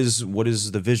 What is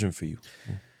the vision for you?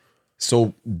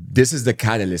 So this is the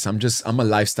catalyst. I'm a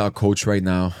lifestyle coach right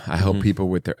now. I help people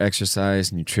with their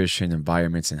exercise, nutrition,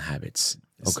 environments, and habits.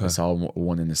 It's all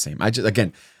one and the same.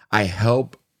 I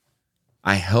help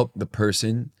the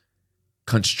person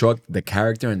construct the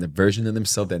character and the version of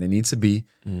themselves that they need to be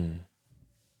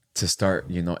to start,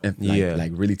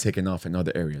 like really taking off in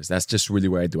other areas. That's just really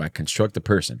what I do. I construct the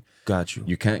person. Got you.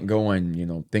 You can't go and,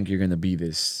 think you're going to be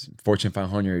this Fortune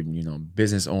 500,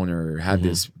 business owner or have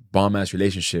this bomb ass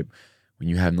relationship when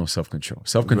you have no self-control.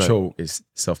 Self-control is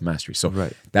self-mastery. So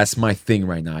that's my thing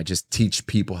right now. I just teach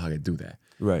people how to do that.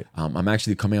 Right. I'm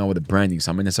actually coming out with a branding.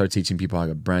 So I'm going to start teaching people how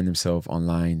to brand themselves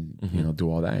online,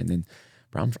 do all that. And then,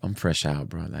 bro, I'm fresh out,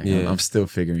 bro. Like I'm still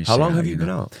figuring shit out. How long have you been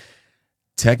out?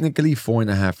 Technically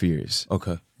 4.5 years.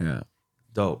 Okay. Yeah.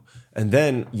 Dope. And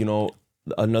then,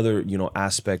 another,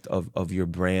 aspect of your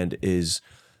brand is,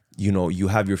 you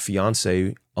have your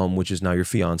fiance, which is now your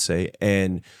fiance,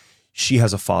 and she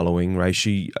has a following, right?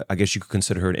 I guess you could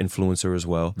consider her an influencer as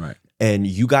well. Right. And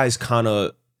you guys kind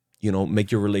of,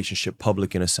 make your relationship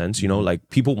public in a sense, like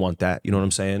people want that, you know what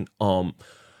I'm saying?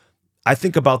 I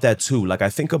think about that too. Like I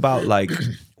think about like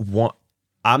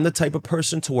I'm the type of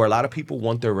person to where a lot of people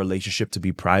want their relationship to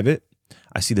be private.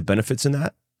 I see the benefits in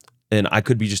that. And I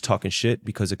could be just talking shit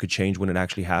because it could change when it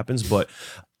actually happens. But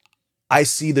I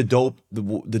see the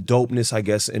dopeness, I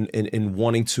guess, in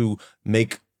wanting to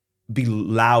be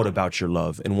loud about your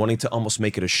love and wanting to almost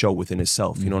make it a show within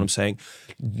itself. You know what I'm saying?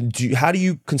 How do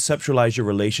you conceptualize your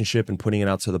relationship and putting it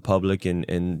out to the public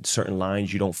and certain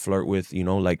lines you don't flirt with,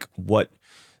 like what,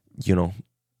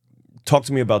 talk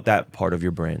to me about that part of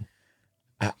your brand.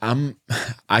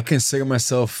 I consider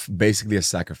myself basically a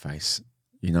sacrifice.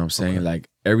 You know what I'm saying? Okay. Like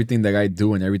everything that I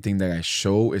do and everything that I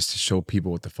show is to show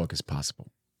people what the fuck is possible.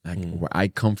 Like where I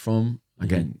come from,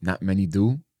 again, not many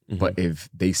do, but if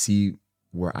they see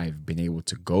where I've been able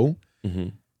to go,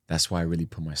 that's why I really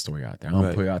put my story out there. I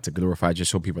don't put it out to glorify, just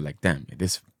show people like, damn,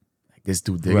 this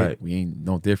dude did it. We ain't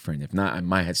no different. If not, I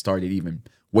might have started even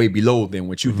way below than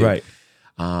what you did. Right.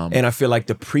 And I feel like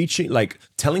the preaching, like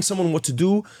telling someone what to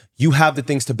do, you have the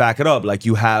things to back it up. Like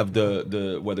you have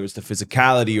the whether it's the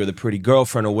physicality or the pretty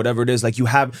girlfriend or whatever it is. Like you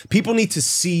have, people need to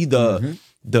see the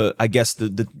I guess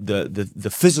the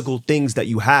physical things that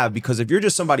you have, because if you're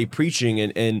just somebody preaching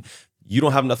and you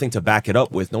don't have nothing to back it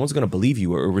up with, no one's gonna believe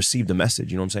you or receive the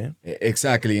message. You know what I'm saying?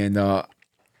 Exactly, and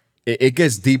it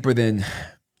gets deeper than.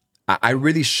 I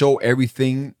really show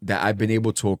everything that I've been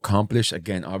able to accomplish.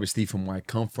 Again, obviously from where I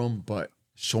come from, but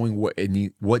showing what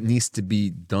needs to be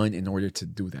done in order to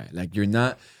do that. Like you're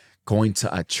not going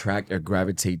to attract or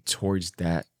gravitate towards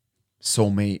that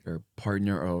soulmate or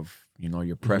partner of, you know,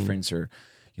 your preference or,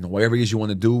 you know, whatever it is you want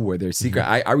to do, whether it's secret.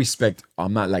 I respect,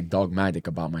 I'm not like dogmatic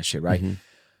about my shit, right?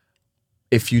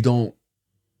 If you don't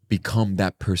become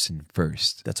that person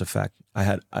first. That's a fact.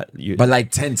 But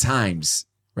like 10 times,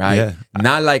 right? Yeah.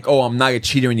 Not like, oh, I'm not a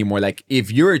cheater anymore. Like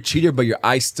if you're a cheater, but your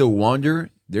eyes still wander,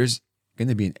 there's going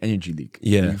to be an energy leak.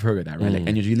 Yeah. You've heard of that, right? Like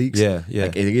energy leaks. Yeah.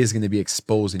 Like it is going to be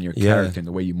exposed in your character and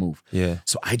the way you move. Yeah.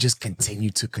 So I just continue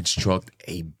to construct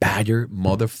a badder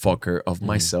motherfucker of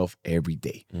myself every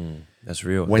day. That's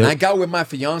real. When I got with my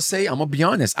fiance, I'm going to be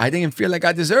honest, I didn't feel like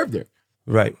I deserved her.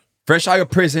 Right. Fresh out of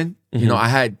prison, you know, I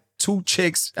had 2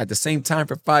 chicks at the same time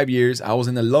for 5 years. I was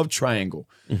in a love triangle.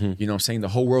 You know what I'm saying? The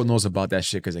whole world knows about that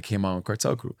shit because it came out on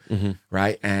Cartel Crew.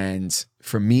 Right? And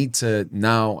for me to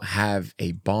now have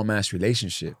a bomb-ass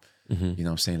relationship, you know what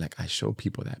I'm saying? Like I show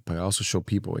people that, but I also show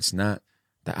people it's not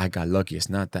that I got lucky. It's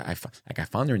not that I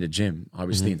found her in the gym,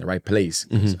 obviously in the right place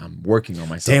because I'm working on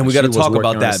myself. Damn, we got to She was talk working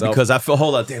about on that herself. because I feel,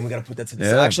 hold on, damn, we got to put that to the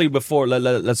side. Actually, before,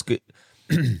 let's get,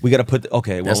 we got to put,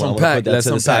 okay, well, I want to put that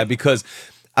to the side because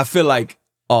I feel like,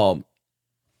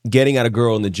 getting at a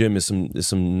girl in the gym is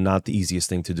some not the easiest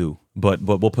thing to do, but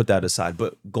we'll put that aside.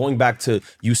 But going back to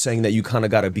you saying that you kind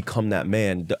of got to become that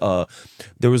man,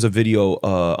 there was a video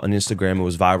on Instagram, it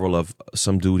was viral, of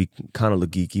some dude, he kind of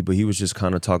looked geeky, but he was just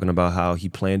kind of talking about how he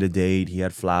planned a date, he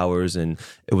had flowers, and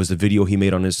it was the video he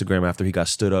made on Instagram after he got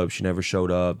stood up, she never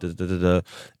showed up,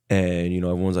 and, you know,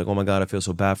 everyone's like, oh my God, I feel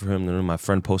so bad for him. And then my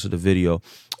friend posted the video,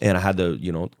 and I had to,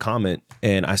 you know, comment,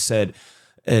 and I said,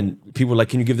 and people were like,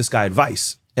 can you give this guy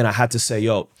advice? And I had to say,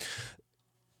 yo,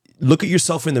 look at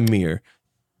yourself in the mirror.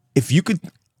 If you could,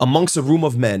 amongst a room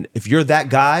of men, if you're that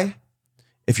guy,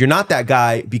 if you're not that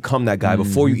guy, become that guy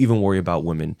before you even worry about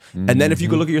women. And then if you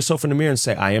could look at yourself in the mirror and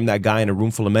say, I am that guy in a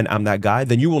room full of men, I'm that guy,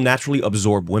 then you will naturally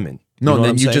absorb women. No, you know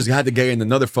then you just had to get in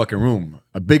another fucking room,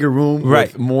 a bigger room,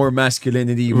 with more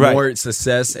masculinity, more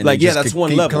success, and like just that's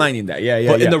one level. Climbing that,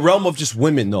 But in the realm of just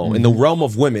women, though, in the realm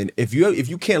of women, if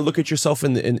you can't look at yourself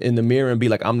in the mirror and be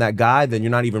like, I'm that guy, then you're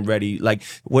not even ready. Like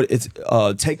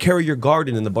take care of your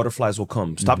garden and the butterflies will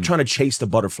come. Stop trying to chase the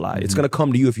butterfly. It's gonna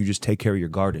come to you if you just take care of your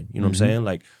garden. You know what I'm saying?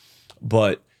 Like,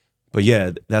 but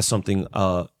yeah, that's something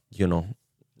you know,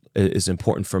 is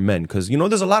important for men, because, you know,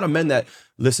 there's a lot of men that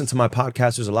listen to my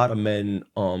podcast. There's a lot of men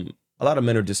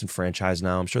are disenfranchised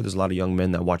now. I'm sure there's a lot of young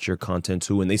men that watch your content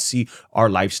too, and they see our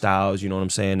lifestyles, you know what I'm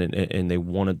saying, and they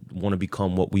want to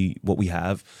become what we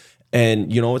have.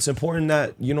 And, you know, it's important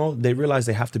that, you know, they realize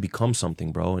they have to become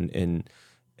something, bro, and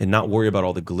not worry about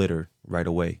all the glitter right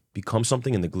away. Become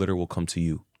something and the glitter will come to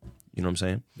you. You know what I'm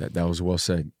saying? That was well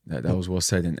said. That was well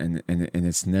said, and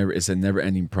it's a never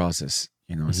ending process.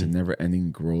 You know, it's a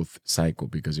never-ending growth cycle,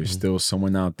 because there's still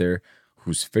someone out there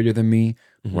who's fitter than me,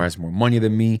 who has more money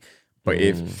than me. But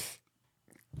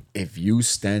if you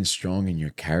stand strong in your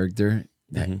character,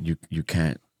 that you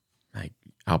can't like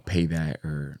outpay that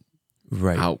or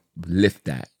outlift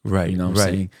that. Right. You know what I'm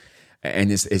saying?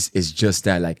 And it's just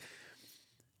that, like,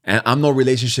 and I'm no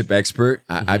relationship expert.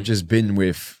 I've just been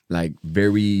with like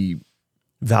very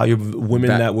valuable women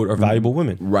that are valuable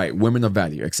women. Right. Women of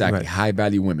value. Exactly. High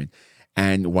value women.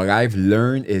 And what I've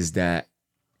learned is that,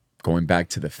 going back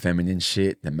to the feminine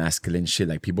shit, the masculine shit,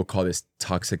 like people call this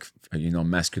toxic, you know,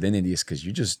 masculinity, is because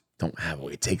you just don't have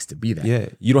what it takes to be that. Yeah,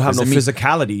 you don't have no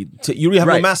physicality. You don't have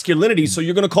no masculinity, so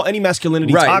you're gonna call any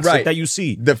masculinity toxic that you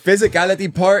see. The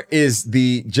physicality part is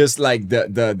just like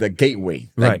the gateway.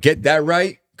 Like, get that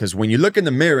right. Because when you look in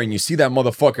the mirror and you see that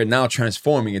motherfucker now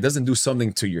transforming, it doesn't do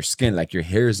something to your skin, like your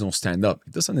hairs don't stand up.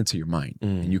 It does something to your mind,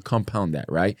 and you compound that,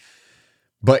 right?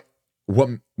 But what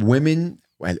women,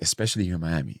 especially here in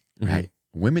Miami, right?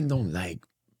 Women don't like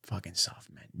fucking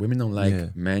soft men. Women don't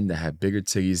like men that have bigger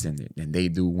titties than they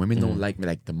do. Women don't like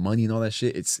the money and all that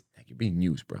shit. It's like you're being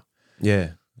used, bro.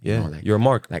 Yeah, yeah. You know, like, you're a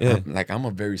mark. Like, I'm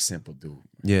a very simple dude.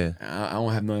 Yeah. I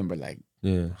don't have nothing but like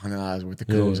 $100 worth of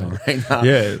clothes on right now.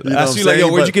 Yeah. You know I see, like, yo,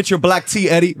 where'd you get your black tee,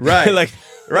 Eddie? Right. Like,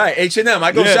 right. H&M.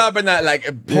 I go shopping at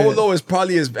like Polo is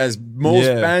probably as most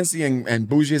fancy and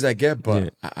bougie as I get,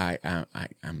 but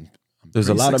I'm there's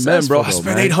a lot of men, bro. I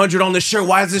spent $800 on this shirt.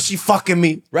 Why isn't she fucking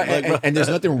me? Right. Like, and there's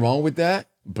nothing wrong with that,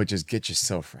 but just get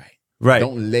yourself right. Right.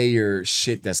 Don't layer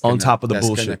shit that's on top of the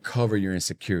bullshit. That's gonna cover your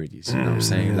insecurities. You know what I'm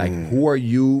saying? Like, who are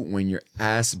you when you're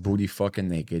ass booty fucking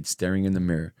naked, staring in the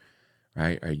mirror?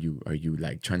 Right? Are you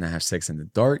like trying to have sex in the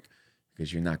dark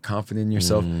because you're not confident in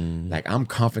yourself? Like, I'm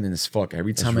confident as fuck.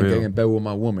 Every time I get in bed with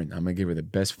my woman, I'm gonna give her the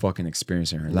best fucking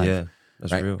experience in her life. Yeah,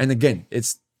 that's real. And again,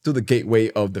 it's through the gateway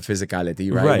of the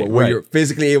physicality, right? What you're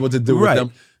physically able to do with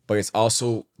them. but it's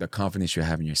also the confidence you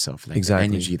have in yourself, like Exactly.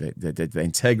 the energy, the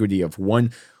integrity of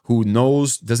one who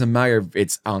knows. Doesn't matter if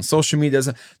it's on social media.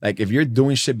 Doesn't like if you're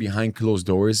doing shit behind closed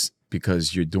doors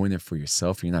because you're doing it for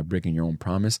yourself. You're not breaking your own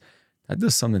promise. That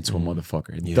does something to a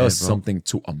motherfucker. It does something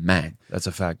to a man. That's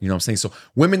a fact. You know what I'm saying? So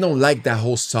women don't like that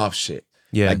whole soft shit.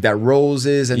 Yeah. Like that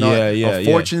roses and all. Yeah.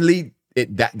 Unfortunately,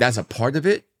 that's a part of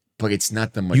it, but it's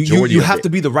not the majority. You have to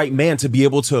be the right man to be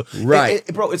able to. Right.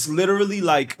 Bro, it's literally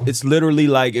like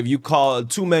if you call,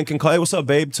 two men can call, hey, what's up,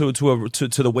 babe, to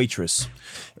the waitress.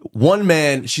 One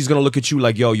man, she's gonna look at you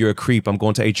like, yo, you're a creep. I'm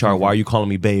going to HR. Why are you calling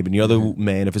me babe? And the other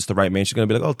man, if it's the right man, she's gonna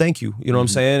be like, oh, thank you. You know what I'm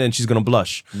saying? And she's gonna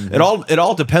blush. It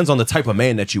all depends on the type of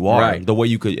man that you are, the way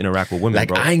you could interact with women. Like,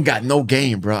 bro. I ain't got no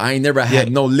game, bro. I ain't never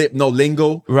had no lip, no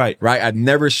lingo. Right. I've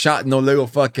never shot no little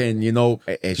fucking, it's No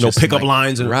just pickup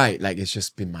lines. Right. Like, it's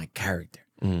just been my character.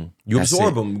 You That's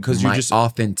absorb it. them because my you just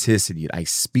authenticity. I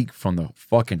speak from the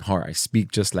fucking heart. I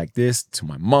speak just like this to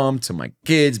my mom, to my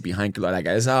kids, behind, like,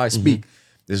 that's how I speak.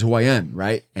 This is who I am,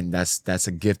 right? And that's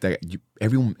a gift that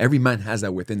every man has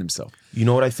that within himself. You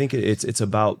know what I think it's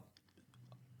about?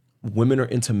 Women are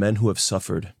into men who have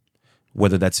suffered,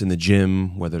 whether that's in the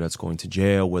gym, whether that's going to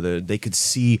jail, whether they could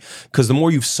see, because the more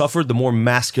you've suffered, the more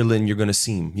masculine you're going to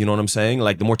seem. You know what I'm saying?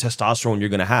 Like the more testosterone you're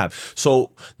going to have.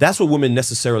 So that's what women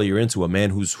necessarily are into, a man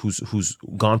who's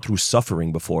gone through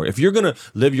suffering before. If you're going to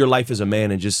live your life as a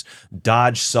man and just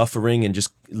dodge suffering and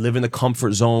just live in the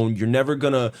comfort zone, you're never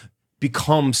going to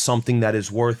become something that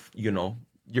is worth,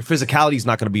 your physicality is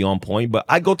not going to be on point. But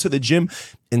I go to the gym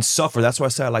and suffer. That's why I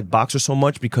say I like boxers so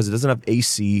much, because it doesn't have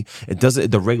AC. It doesn't.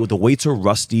 The weights are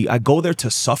rusty. I go there to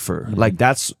suffer. Like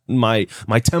that's my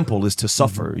temple is to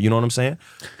suffer. You know what I'm saying?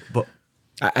 But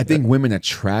I think women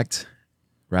attract,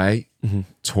 right,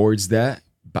 towards that,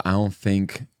 but I don't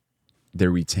think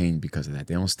they're retained because of that.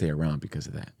 They don't stay around because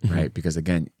of that, right? Because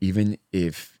again, even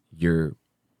if your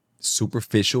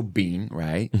superficial being,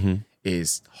 right,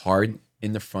 is hard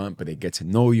in the front, but they get to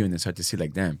know you and they start to see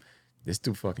like, damn, this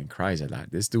dude fucking cries a lot.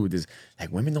 This dude is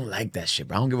like, women don't like that shit,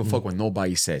 bro. I don't give a fuck what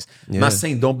nobody says. I'm not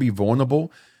saying don't be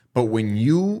vulnerable, but when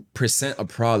you present a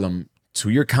problem to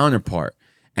your counterpart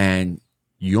and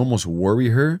you almost worry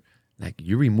her, like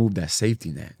you remove that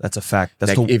safety net. that's a fact.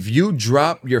 That's Like if you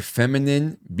drop your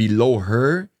feminine below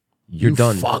her, you're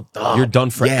done. Fucked up. You're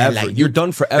done forever. Yeah, like you're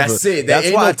done forever. That's it. That's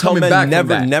why I tell men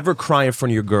never cry in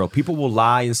front of your girl. People will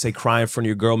lie and say cry in front of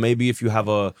your girl. Maybe if you have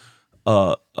a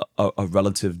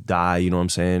relative die, you know what I'm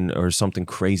saying, or something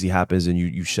crazy happens and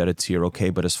you shed a tear, okay.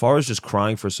 But as far as just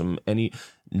crying for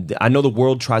I know the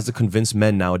world tries to convince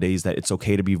men nowadays that it's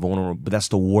okay to be vulnerable, but that's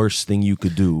the worst thing you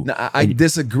could do. No, I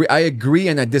disagree. I agree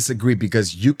and I disagree,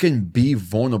 because you can be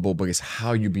vulnerable, but it's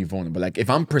how you be vulnerable. Like if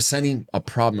I'm presenting a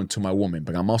problem to my woman,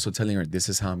 but I'm also telling her this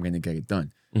is how I'm going to get it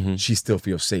done, she still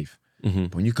feels safe.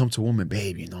 But when you come to a woman,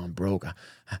 babe, I'm broke.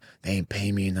 They ain't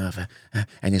paying me enough.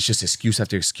 And it's just excuse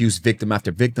after excuse, victim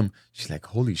after victim. She's like,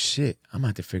 holy shit, I'm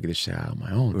going to have to figure this shit out on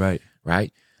my own.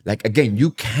 Right? Like, again,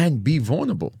 you can be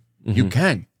vulnerable. You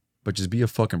can, but just be a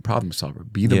fucking problem solver.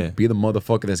 Be the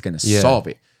motherfucker that's gonna solve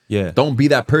it. Yeah. Don't be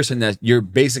that person that you're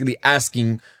basically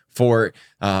asking for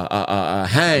a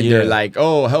hand. Yeah. They're like,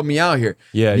 oh, help me out here.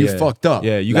 Yeah, you fucked up.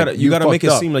 Yeah, you Like, gotta make it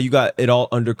fucked up. seem like you got it all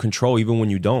under control, even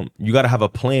when you don't. You gotta have a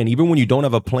plan. Even when you don't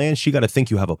have a plan, she gotta think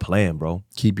you have a plan, bro.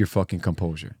 Keep your fucking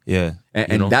composure. Yeah.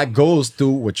 And that goes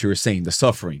through what you were saying, the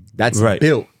suffering. That's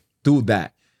built through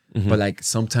that. But like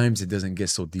sometimes it doesn't get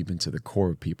so deep into the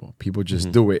core of people. People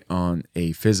just do it on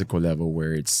a physical level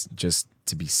where it's just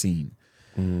to be seen,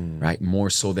 right? More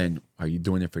so than are you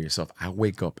doing it for yourself? I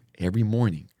wake up every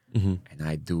morning and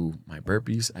I do my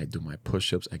burpees, I do my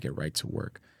push-ups, I get right to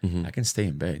work. I can stay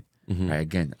in bed. Right?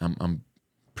 Again, I'm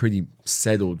pretty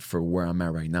settled for where I'm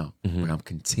at right now, but I'm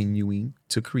continuing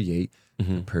to create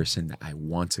the person that I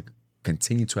want to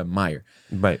continue to admire.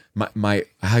 Right. I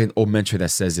had an old mentor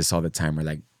that says this all the time. We're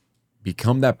like,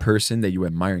 become that person that you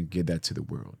admire and give that to the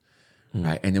world,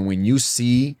 right? And then when you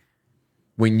start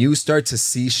to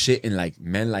see shit in like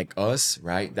men like us,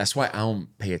 right? That's why I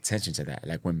don't pay attention to that.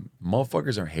 Like when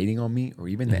motherfuckers are hating on me, or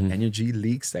even the energy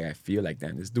leaks, that I feel like,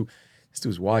 damn, this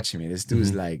dude's watching me. This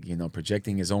dude's like,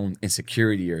 projecting his own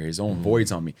insecurity or his own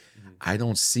voids on me. I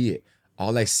don't see it.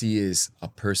 All I see is a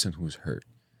person who's hurt.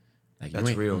 Like,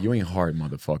 that's real. You ain't hard,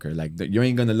 motherfucker. Like, you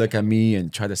ain't gonna look at me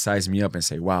and try to size me up and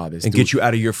say, wow, this and dude. get you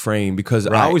out of your frame, because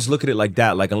I always look at it like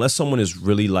that. Like, unless someone is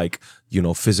really like,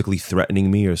 physically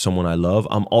threatening me or someone I love,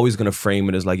 I'm always gonna frame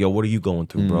it as like, yo, what are you going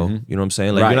through, bro? You know what I'm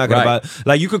saying? Like, you're not gonna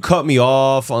like, you could cut me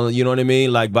off on, you know what I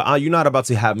mean? Like, but you're not about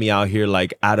to have me out here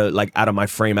like out of my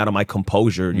frame, out of my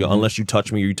composure, unless you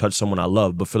touch me or you touch someone I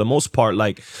love. But for the most part,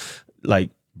 like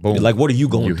Boom. Like, what are you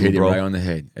going you through, hit bro? it right on the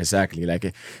head. Exactly.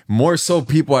 Like more so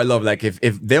people I love, like if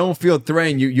they don't feel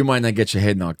threatened, you might not get your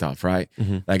head knocked off, right?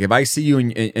 Like if I see you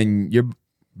and you're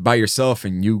by yourself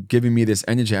and you giving me this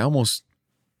energy, I almost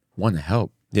want to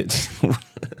help. Yeah.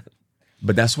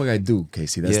 But that's what I do,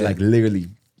 Casey. That's like literally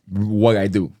what I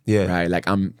do. Yeah. Right. Like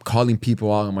I'm calling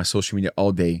people out on my social media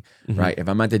all day. Right. If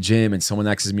I'm at the gym and someone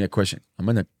asks me a question, I'm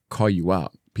gonna call you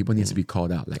out. People need to be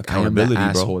called out. Like I am the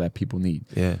asshole that people need.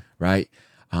 Yeah. Right.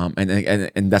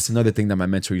 And that's another thing that my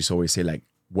mentor used to always say, like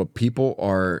what people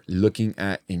are looking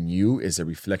at in you is a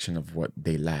reflection of what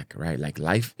they lack. Right. Like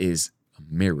life is a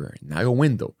mirror, not a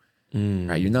window.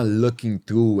 Right. You're not looking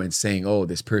through and saying, oh,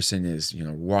 this person is,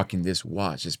 walking this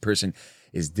watch. This person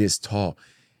is this tall.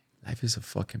 Life is a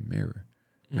fucking mirror.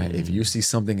 Right. If you see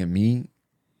something in me,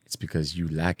 it's because you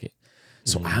lack it.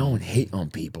 So I don't hate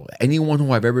on people. Anyone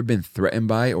who I've ever been threatened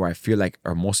by or I feel like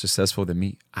are more successful than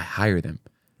me, I hire them.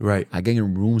 Right. I get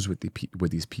in rooms with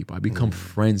these people. I become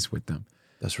friends with them.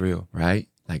 That's real. Right.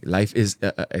 Like life is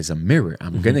a mirror.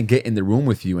 I'm gonna get in the room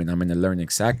with you, and I'm gonna learn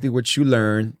exactly what you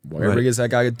learn, whatever it is I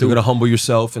gotta do. You're gonna humble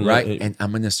yourself, and and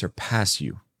I'm gonna surpass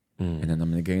you, and then I'm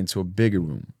gonna get into a bigger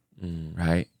room.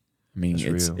 Right. I mean,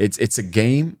 it's a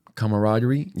game,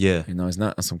 camaraderie. Yeah. It's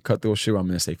not some cutthroat shit where I'm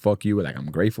gonna say fuck you. Like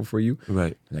I'm grateful for you.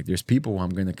 Right. Like there's people who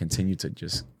I'm gonna continue to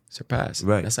just surpass.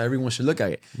 Right. That's how everyone should look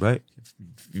at it. Right.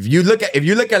 If you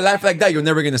look at life like that, you're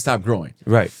never gonna stop growing.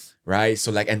 Right. Right.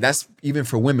 So like, and that's even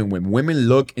for women. When women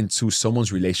look into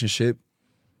someone's relationship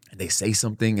and they say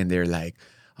something and they're like,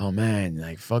 oh man,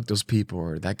 like fuck those people,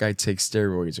 or that guy takes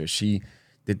steroids, or she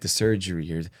did the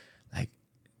surgery, or like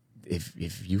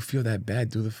if you feel that bad,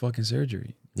 do the fucking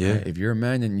surgery. Yeah. Right? If you're a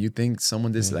man and you think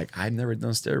someone this like, I've never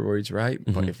done steroids, right?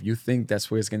 But if you think that's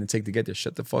what it's gonna take to get there,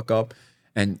 shut the fuck up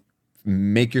and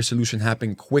make your solution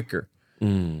happen quicker.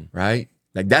 Right?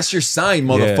 Like that's your sign,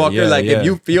 motherfucker. If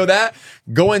you feel that,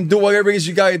 go and do whatever it is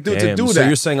you gotta do to do that. So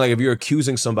you're saying like if you're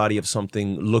accusing somebody of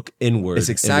something, look inward. It's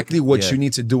exactly what you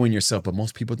need to do in yourself, but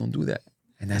most people don't do that.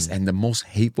 And and the most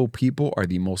hateful people are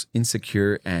the most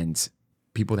insecure and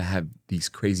people that have these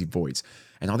crazy voids.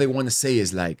 And all they want to say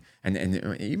is like, and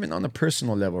even on a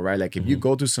personal level, right? Like if you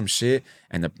go through some shit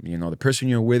and the person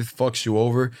you're with fucks you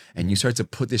over and you start to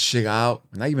put this shit out,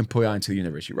 not even put it out into the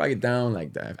universe. You write it down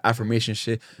like the affirmation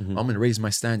shit. I'm gonna raise my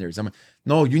standards.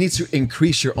 No, you need to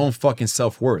increase your own fucking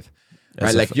self-worth.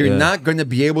 Right? Like you're not gonna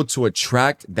be able to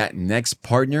attract that next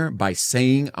partner by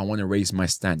saying, I want to raise my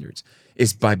standards.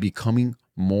 It's by becoming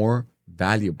more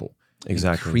valuable.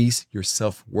 Exactly. Increase your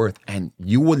self-worth. And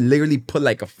you will literally put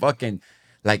like a fucking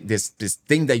like this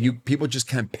thing that people just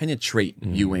can't penetrate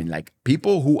you in. Like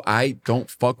people who I don't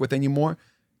fuck with anymore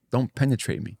don't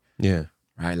penetrate me. Yeah.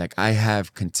 Right? Like I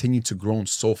have continued to grow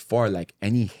so far. Like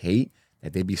any hate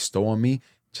that they bestow on me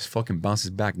just fucking bounces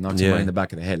back, knocks me right in the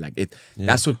back of the head. Like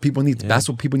that's what people need. That's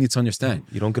what people need to understand.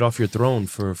 You don't get off your throne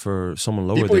for someone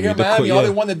lower people than you. People here in Miami, all they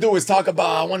want to do is talk about,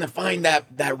 I want to find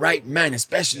that right man,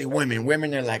 especially women.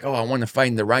 Women are like, oh, I want to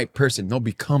find the right person. No,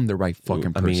 become the right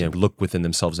fucking person. I mean, look within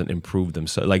themselves and improve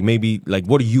themselves. Like maybe, like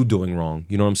what are you doing wrong?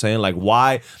 You know what I'm saying? Like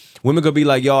why? Women could be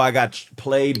like, yo, I got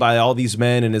played by all these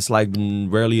men, and it's like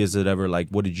rarely is it ever like,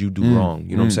 what did you do wrong?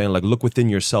 You know what I'm saying? Like look within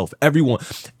yourself.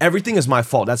 Everything is my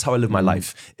fault. That's how I live my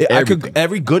life.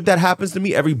 Every good that happens to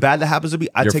me, every bad that happens to me,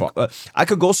 I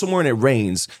could go somewhere and it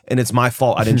rains and it's my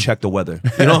fault. I didn't check the weather.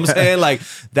 You know what I'm saying? Like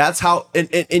that's how and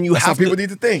you that's have how people need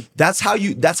to think. That's how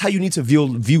you need to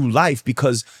view life,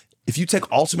 because if you take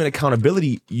ultimate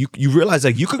accountability, you realize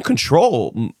like you can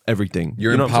control everything.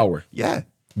 You're in power. Yeah.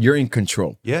 You're in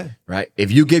control. Yeah. Right? If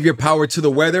you give your power to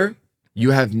the weather,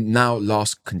 you have now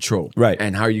lost control. Right.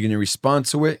 And how are you going to respond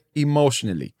to it?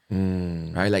 Emotionally.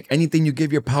 Right? Like anything you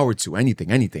give your power to,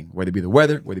 anything, whether it be the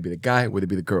weather, whether it be the guy, whether it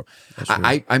be the girl.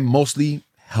 I mostly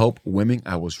help women.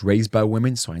 I was raised by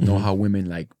women, so I know how women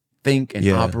like think and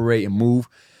operate and move.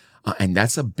 And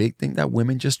that's a big thing that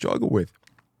women just struggle with.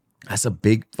 That's a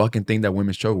big fucking thing that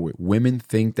women struggle with. Women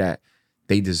think that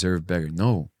they deserve better.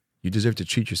 No, you deserve to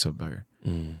treat yourself better.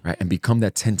 Right? And become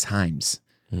that 10 times.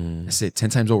 That's it,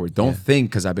 10 times over. Don't think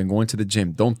because I've been going to the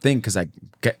gym. Don't think because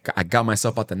I got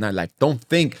myself out the nightlife. Don't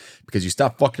think because you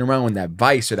stop fucking around with that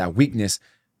vice or that weakness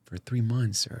for 3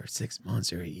 months or 6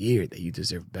 months or a year that you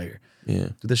deserve better. Yeah.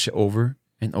 Do this shit over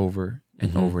and over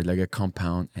and over like a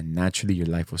compound, and naturally your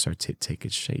life will start to take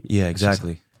its shape. Yeah,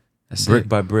 exactly. That's brick it.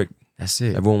 by brick. That's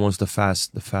it. Everyone wants the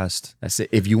fast. That's it.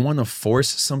 If you want to force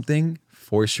something,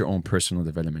 force your own personal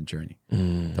development journey.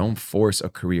 Don't force a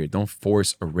career. Don't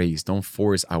force a raise. Don't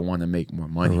force, I want to make more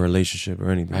money. A relationship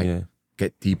or anything. Right? Yeah.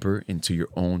 Get deeper into your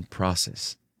own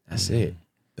process. That's it.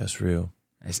 That's real.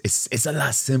 It's a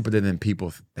lot simpler than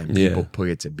people put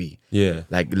it to be. Yeah.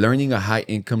 Like learning a high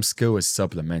income skill is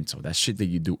supplemental. That's shit that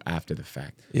you do after the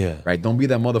fact. Yeah. Right. Don't be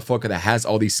that motherfucker that has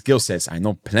all these skill sets. I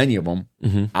know plenty of them.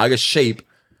 Out of shape.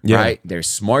 Yeah. Right. They're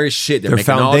smart as shit. They're Their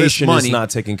making all this foundation money. is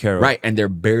not taken care of. Right. And they're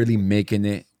barely making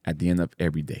it at the end of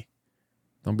every day.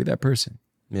 Don't be that person.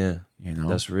 Yeah. You know?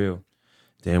 That's real.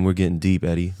 Damn, we're getting deep,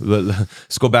 Eddie.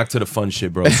 Let's go back to the fun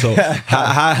shit, bro. So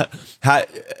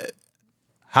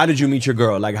how did you meet your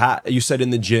girl? Like, how you said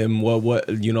in the gym, what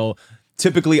you know,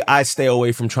 typically I stay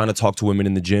away from trying to talk to women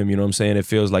in the gym, you know what I'm saying? It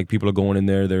feels like people are going in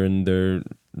there, they're in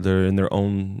their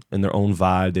own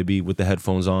vibe, they be with the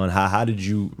headphones on. How did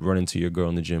you run into your girl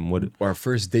in the gym? Our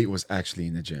first date was actually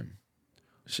in the gym.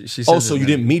 She so you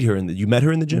didn't meet her you met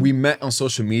her in the gym? We met on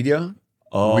social media.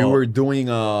 Oh. We were doing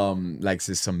like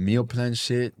some meal plan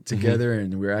shit together,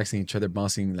 and we were asking each other,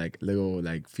 bouncing like little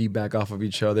like feedback off of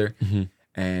each other.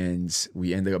 And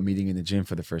we ended up meeting in the gym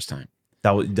for the first time.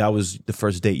 That was the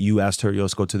first date. You asked her, yo,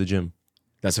 let's go to the gym.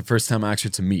 That's the first time I asked her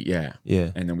to meet, yeah.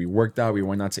 Yeah. And then we worked out, we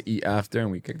went out to eat after,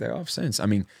 and we kicked that off since. I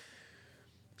mean,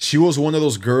 she was one of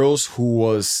those girls who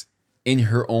was in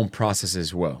her own process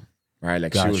as well, right?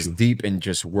 Like she was deep in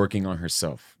just working on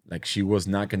herself. Like she was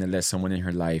not going to let someone in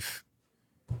her life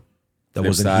that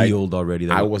wasn't healed already.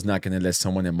 I was not going to let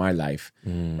someone in my life,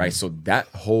 right? So that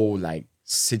whole like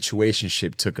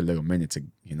situationship took a little minute to,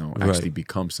 you know, actually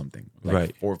become something.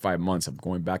 Like 4 or 5 months of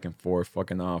going back and forth,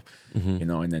 fucking off, you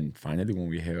know, and then finally when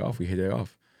we hit it off, we hit it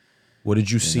off. What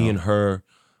did you see in her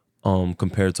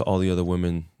compared to all the other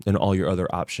women and all your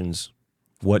other options?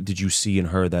 What did you see in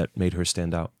her that made her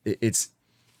stand out? It's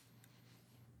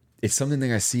something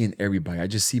that I see in everybody. I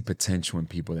just see potential in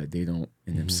people that they don't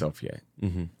in themselves yet.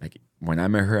 Like when I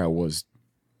met her, I was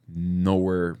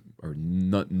nowhere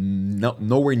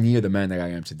near the man that I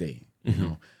am today.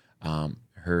 You know,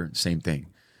 her same thing.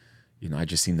 You know, I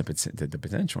just seen the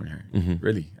potential in her.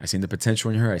 Really, I seen the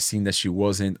potential in her. I seen that she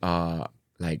wasn't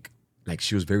like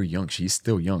she was very young. She's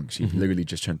still young. She literally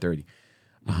just turned 30.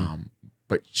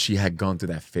 But she had gone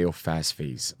through that fail fast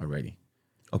phase already.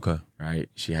 Okay. Right.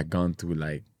 She had gone through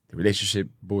like the relationship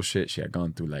bullshit. She had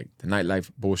gone through like the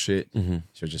nightlife bullshit.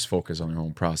 She was just focused on her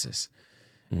own process.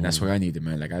 And that's what I needed,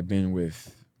 man. Like I've been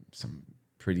with some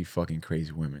pretty fucking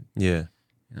crazy women. Yeah.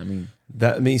 You know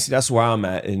what I mean? See, that's where I'm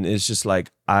at. And it's just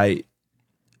like I'm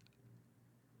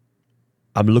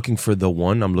looking for the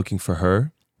one, I'm looking for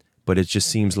her, but it just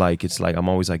seems like it's like I'm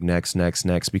always like next,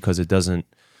 because it doesn't,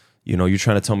 you know, you're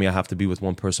trying to tell me I have to be with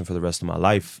one person for the rest of my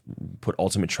life, put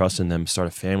ultimate trust in them, start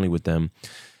a family with them.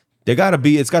 It's gotta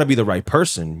be the right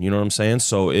person, you know what I'm saying?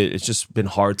 So it's just been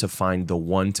hard to find the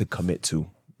one to commit to,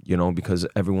 you know, because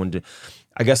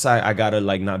I guess I gotta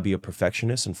like not be a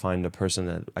perfectionist and find a person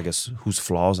that I guess whose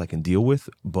flaws I can deal with,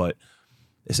 but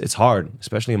it's hard,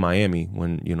 especially in Miami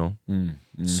when, you know,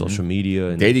 social media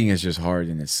and dating is just hard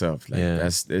in itself. Like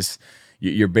that's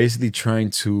you're basically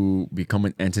trying to become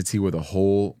an entity with a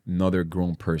whole nother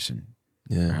grown person.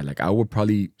 Yeah. Right? Like I would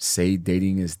probably say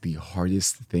dating is the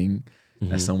hardest thing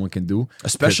that someone can do.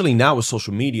 Especially now with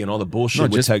social media and all the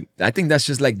bullshit. I think that's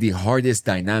just like the hardest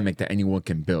dynamic that anyone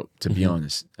can build, to be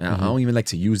honest. I don't even like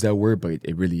to use that word, but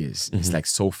it really is. It's like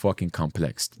so fucking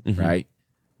complex, right?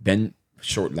 Then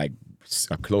like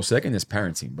a close second is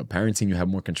parenting. But parenting, you have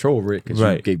more control over it because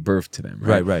you gave birth to them,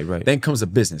 right? Right. Then comes the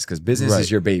business, because business is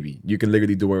your baby. You can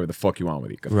literally do whatever the fuck you want with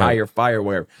it. You can hire, fire,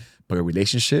 whatever. But a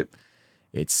relationship,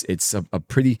 it's a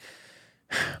pretty...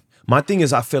 My thing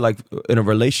is, I feel like in a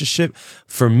relationship,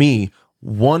 for me,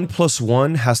 1 +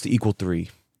 1 has to equal 3.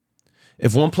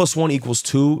 If 1 + 1 =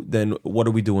 2, then what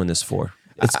are we doing this for?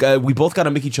 We both got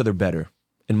to make each other better,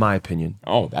 in my opinion.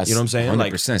 Oh, that's, you know what I'm saying?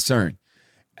 100% certain.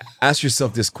 Ask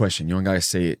yourself this question. You don't gotta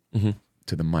say it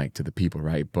to the mic, to the people,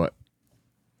 right? But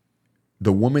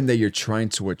the woman that you're trying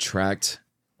to attract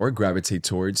or gravitate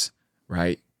towards,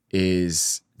 right,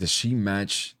 does she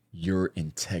match your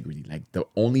integrity? Like the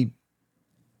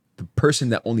person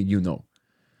that only you know,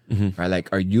 right?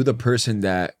 Like, are you the person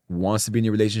that wants to be in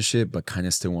a relationship but kind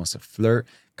of still wants to flirt,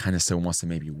 kind of still wants to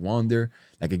maybe wander?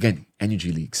 Like, again,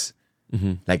 energy leaks.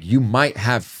 Like, you might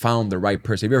have found the right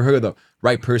person. Have you ever heard of the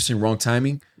right person, wrong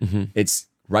timing? It's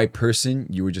right person,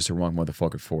 you were just a wrong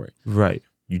motherfucker for it. Right.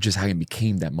 You just haven't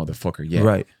became that motherfucker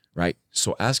yet. Right.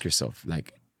 So ask yourself,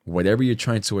 like, whatever you're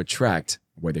trying to attract,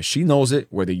 whether she knows it,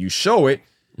 whether you show it,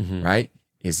 right?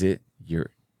 Is it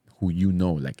who you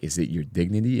know? Like, is it your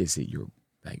dignity? Is it your,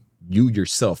 like, you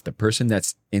yourself, the person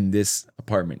that's in this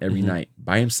apartment every night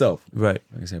by himself, right?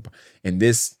 Like I said, in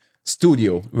this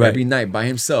studio every night by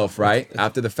himself, right?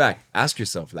 After the fact, ask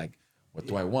yourself, like, what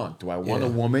do I want? Do I want a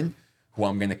woman who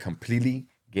I'm gonna completely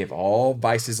give all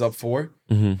vices up for,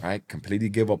 right? Completely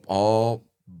give up all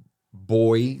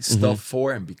boy stuff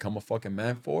for and become a fucking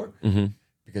man for.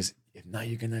 Because if not,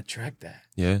 you're going to attract that.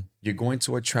 Yeah. You're going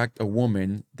to attract a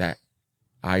woman that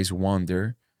eyes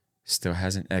wander, still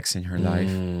has an ex in her life.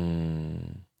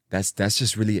 That's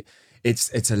just really,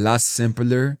 it's a lot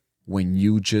simpler when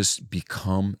you just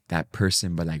become that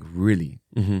person, but like really,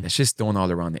 that's just thrown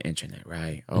all around the internet,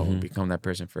 right? Oh, become that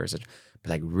person first. But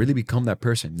like really become that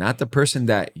person, not the person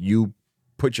that you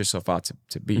put yourself out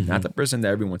to be, not the person that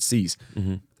everyone sees,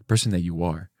 the person that you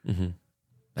are.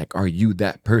 Like, are you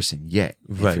that person yet?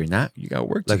 If you're not, you got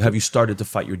work to do. Have you started to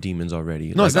fight your demons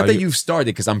already? No, it's not that you've started,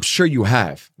 because I'm sure you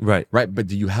have. Right. Right. But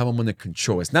do you have them under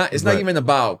control? It's not even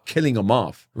about killing them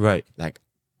off. Right. Like,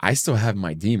 I still have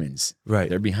my demons. Right.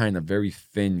 They're behind a very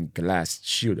thin glass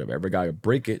shield. If I ever got to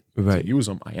break it to use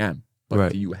them, I am.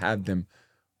 But do you have them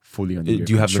fully under your control?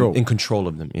 Do you have them in control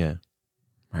of them? Yeah.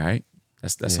 Right?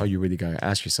 That's how you really got to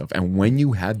ask yourself. And when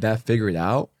you have that figured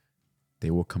out,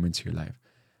 they will come into your life.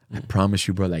 I promise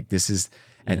you, bro. Like, this is,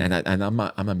 and I'm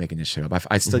not making this shit up.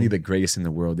 I study the greatest in the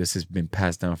world. This has been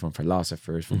passed down from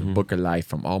philosophers, from the Book of Life,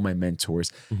 from all my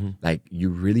mentors. Like, you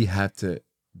really have to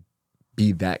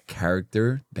be that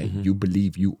character that you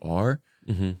believe you are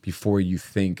before you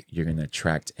think you're gonna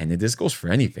attract. And this goes for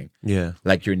anything. Yeah.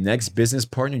 Like, your next business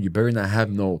partner, you better not have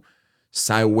no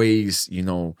sideways,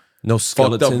 no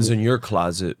skeletons in your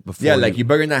closet before. Yeah, like you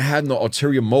better not have no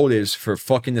ulterior motives for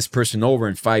fucking this person over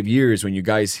in 5 years when you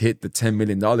guys hit the $10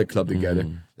 million club together.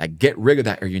 Like, get rid of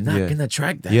that, or you're not gonna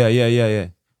attract that. Yeah.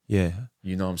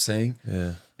 You know what I'm saying?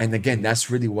 Yeah. And again, that's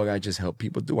really what I just help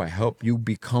people do. I help you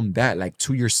become that, like,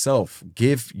 to yourself.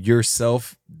 Give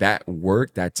yourself that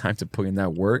work, that time to put in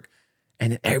that work,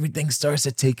 and then everything starts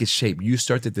to take its shape. You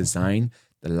start to design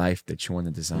the life that you want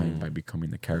to design by becoming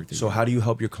the character. So how do you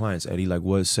help your clients, Eddie? Like,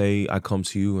 say I come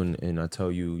to you and I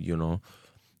tell you,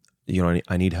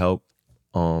 I need help.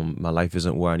 My life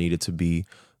isn't where I need it to be.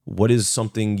 What is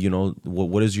something,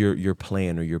 what is your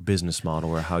plan or your business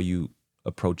model, or how you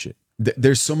approach it?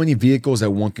 There's so many vehicles that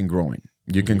one can grow in.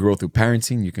 You can grow through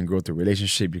parenting, you can grow through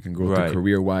relationship, you can grow through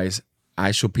career-wise.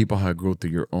 I show people how to grow through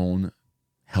your own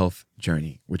health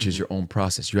journey, which is your own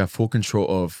process. You have full control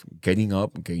of getting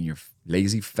up, getting your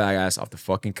lazy fat ass off the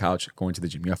fucking couch, going to the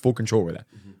gym. You have full control over that.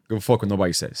 Give a fuck what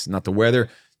nobody says. Not the weather.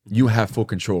 You have full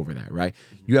control over that, right?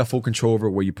 You have full control over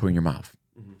what you put in your mouth.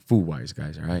 Food-wise,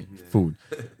 guys, all right? Food,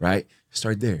 right?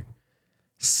 Start there.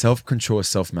 Self-control is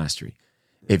self-mastery.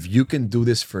 If you can do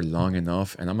this for long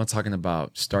enough, and I'm not talking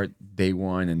about start day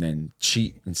 1 and then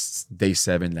cheat in day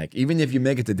 7. Like, even if you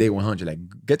make it to day 100, like,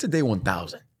 get to day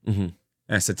 1,000.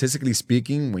 And statistically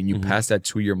speaking, when you pass that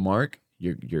 2-year mark,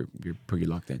 you're pretty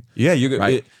locked in. Yeah,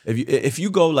 right? If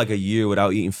you go like a year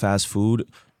without eating fast food,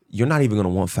 you're not even gonna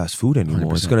want fast food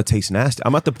anymore. 100%. It's gonna taste nasty.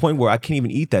 I'm at the point where I can't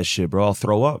even eat that shit, bro. I'll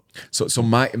throw up. So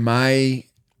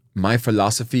my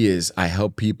philosophy is I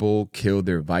help people kill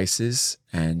their vices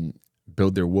and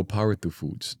build their willpower through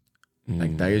foods.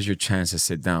 Like, that is your chance to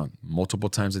sit down multiple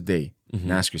times a day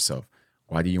and ask yourself,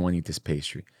 why do you want to eat this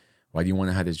pastry? Why do you want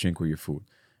to have this drink with your food?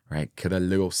 Right? Kill that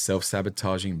little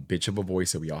self-sabotaging bitch of a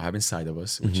voice that we all have inside of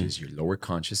us, which is your lower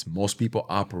conscious. Most people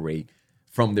operate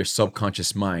from their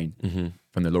subconscious mind,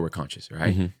 from the lower conscious,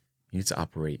 right? You need to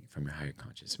operate from your higher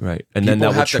conscious. Right. And then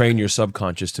that will train your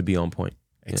subconscious to be on point.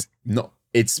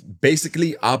 It's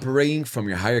basically operating from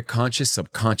your higher conscious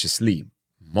subconsciously.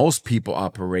 Most people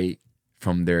operate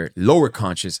from their lower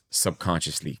conscious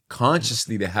subconsciously.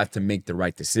 Consciously, they have to make the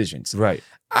right decisions. Right.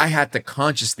 I had to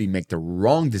consciously make the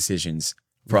wrong decisions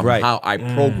from how I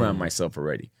program myself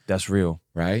already. That's real.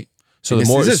 Right? So the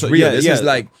more this is real. This is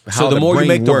like how the more you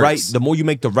make works. the more you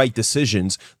make the right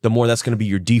decisions, the more that's going to be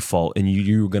your default, and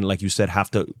you're going to, like you said,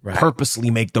 have to purposely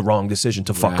make the wrong decision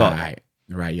to fuck up.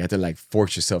 Right. You have to like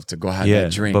force yourself to go have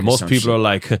that drink. But most people are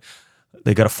like,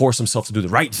 they got to force themselves to do the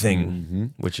right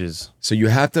thing, which is. So you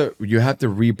have to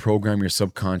reprogram your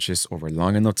subconscious over a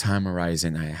long enough time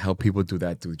horizon. I help people do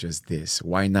that through just this.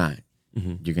 Why not?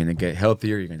 You're going to get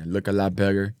healthier. You're going to look a lot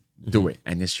better. Do it.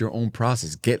 And it's your own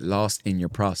process. Get lost in your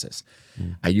process.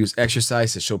 I use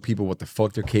exercise to show people what the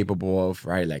fuck they're capable of,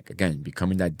 right? Like, again,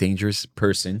 becoming that dangerous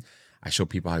person. I show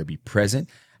people how to be present.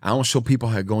 I don't show people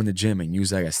how to go in the gym and use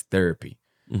that as therapy,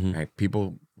 right?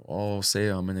 People all say,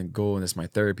 I'm going to go and that's my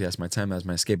therapy, that's my time, that's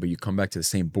my escape. But you come back to the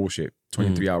same bullshit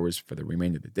 23 hours for the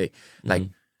remainder of the day. Like,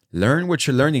 learn what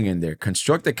you're learning in there.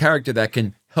 Construct a character that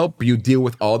can help you deal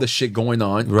with all the shit going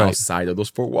on outside of those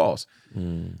 4 walls.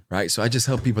 Right? So I just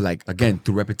help people, like, again,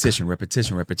 through repetition.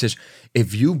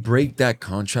 If you break that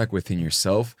contract within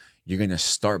yourself, you're going to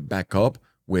start back up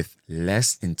with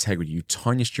less integrity. You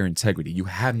tarnish your integrity. You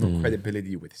have no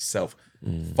credibility with self.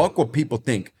 Fuck what people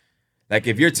think. Like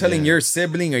if you're telling your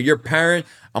sibling or your parent,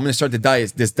 I'm gonna start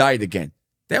this diet again.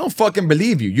 They don't fucking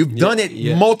believe you. You've done it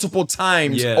multiple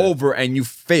times over and you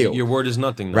failed. Your word is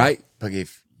nothing, though. Right? But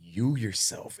if you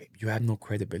yourself, if you have no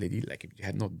credibility, like if you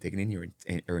have no dignity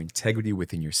or integrity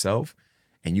within yourself,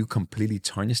 and you completely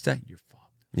tarnish that, you're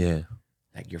fucked. Yeah.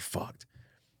 Like you're fucked.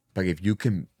 But if you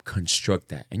can construct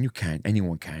that, and you can,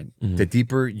 anyone can, the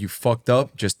deeper you fucked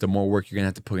up, just the more work you're gonna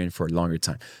have to put in for a longer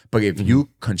time. But if you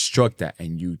construct that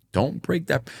and you don't break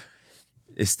that,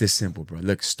 it's this simple, bro.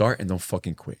 Look, start and don't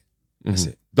fucking quit. That's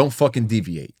it. Don't fucking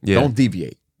deviate. Don't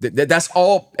deviate. That's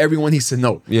all everyone needs to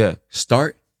know. Yeah.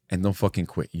 Start and don't fucking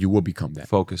quit. You will become that.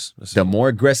 Focus. The more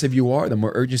aggressive you are, the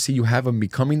more urgency you have on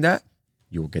becoming that,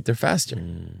 you will get there faster.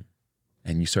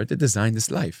 And you start to design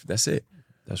this life. That's it.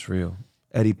 That's real.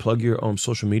 Eddie, plug your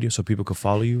social media so people can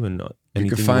follow you and anything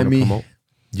you can find me. Promote.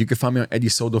 You can find me on Eddie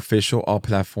Soto Official, all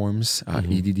platforms.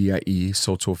 EDDIE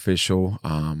Soto Official.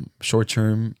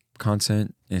 Short-term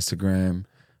content, Instagram.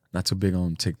 Not too big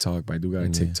on TikTok, but I do got a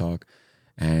TikTok.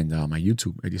 And my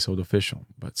YouTube, Eddie Soto Official.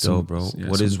 But so, bro,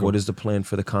 what is the plan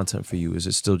for the content for you? Is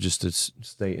it still just to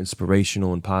stay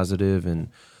inspirational and positive? And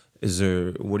is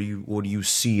there what do you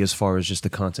see as far as just the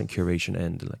content curation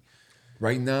end? Like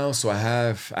right now, so I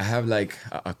have like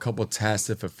a couple tasks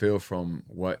to fulfill from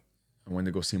what I went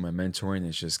to go see my mentor, and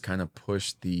it's just kind of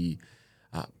push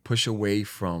away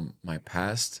from my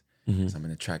past. So I'm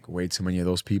gonna track way too many of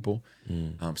those people.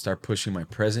 Start pushing my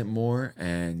present more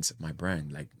and my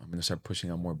brand. Like I'm gonna start pushing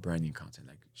out more branding content,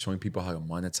 like showing people how to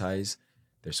monetize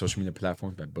their social media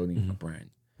platforms by building a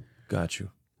brand. Got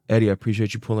you, Eddie. I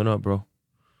appreciate you pulling up, bro.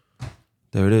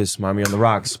 There it is, Mommy on the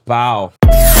Rocks. Bow.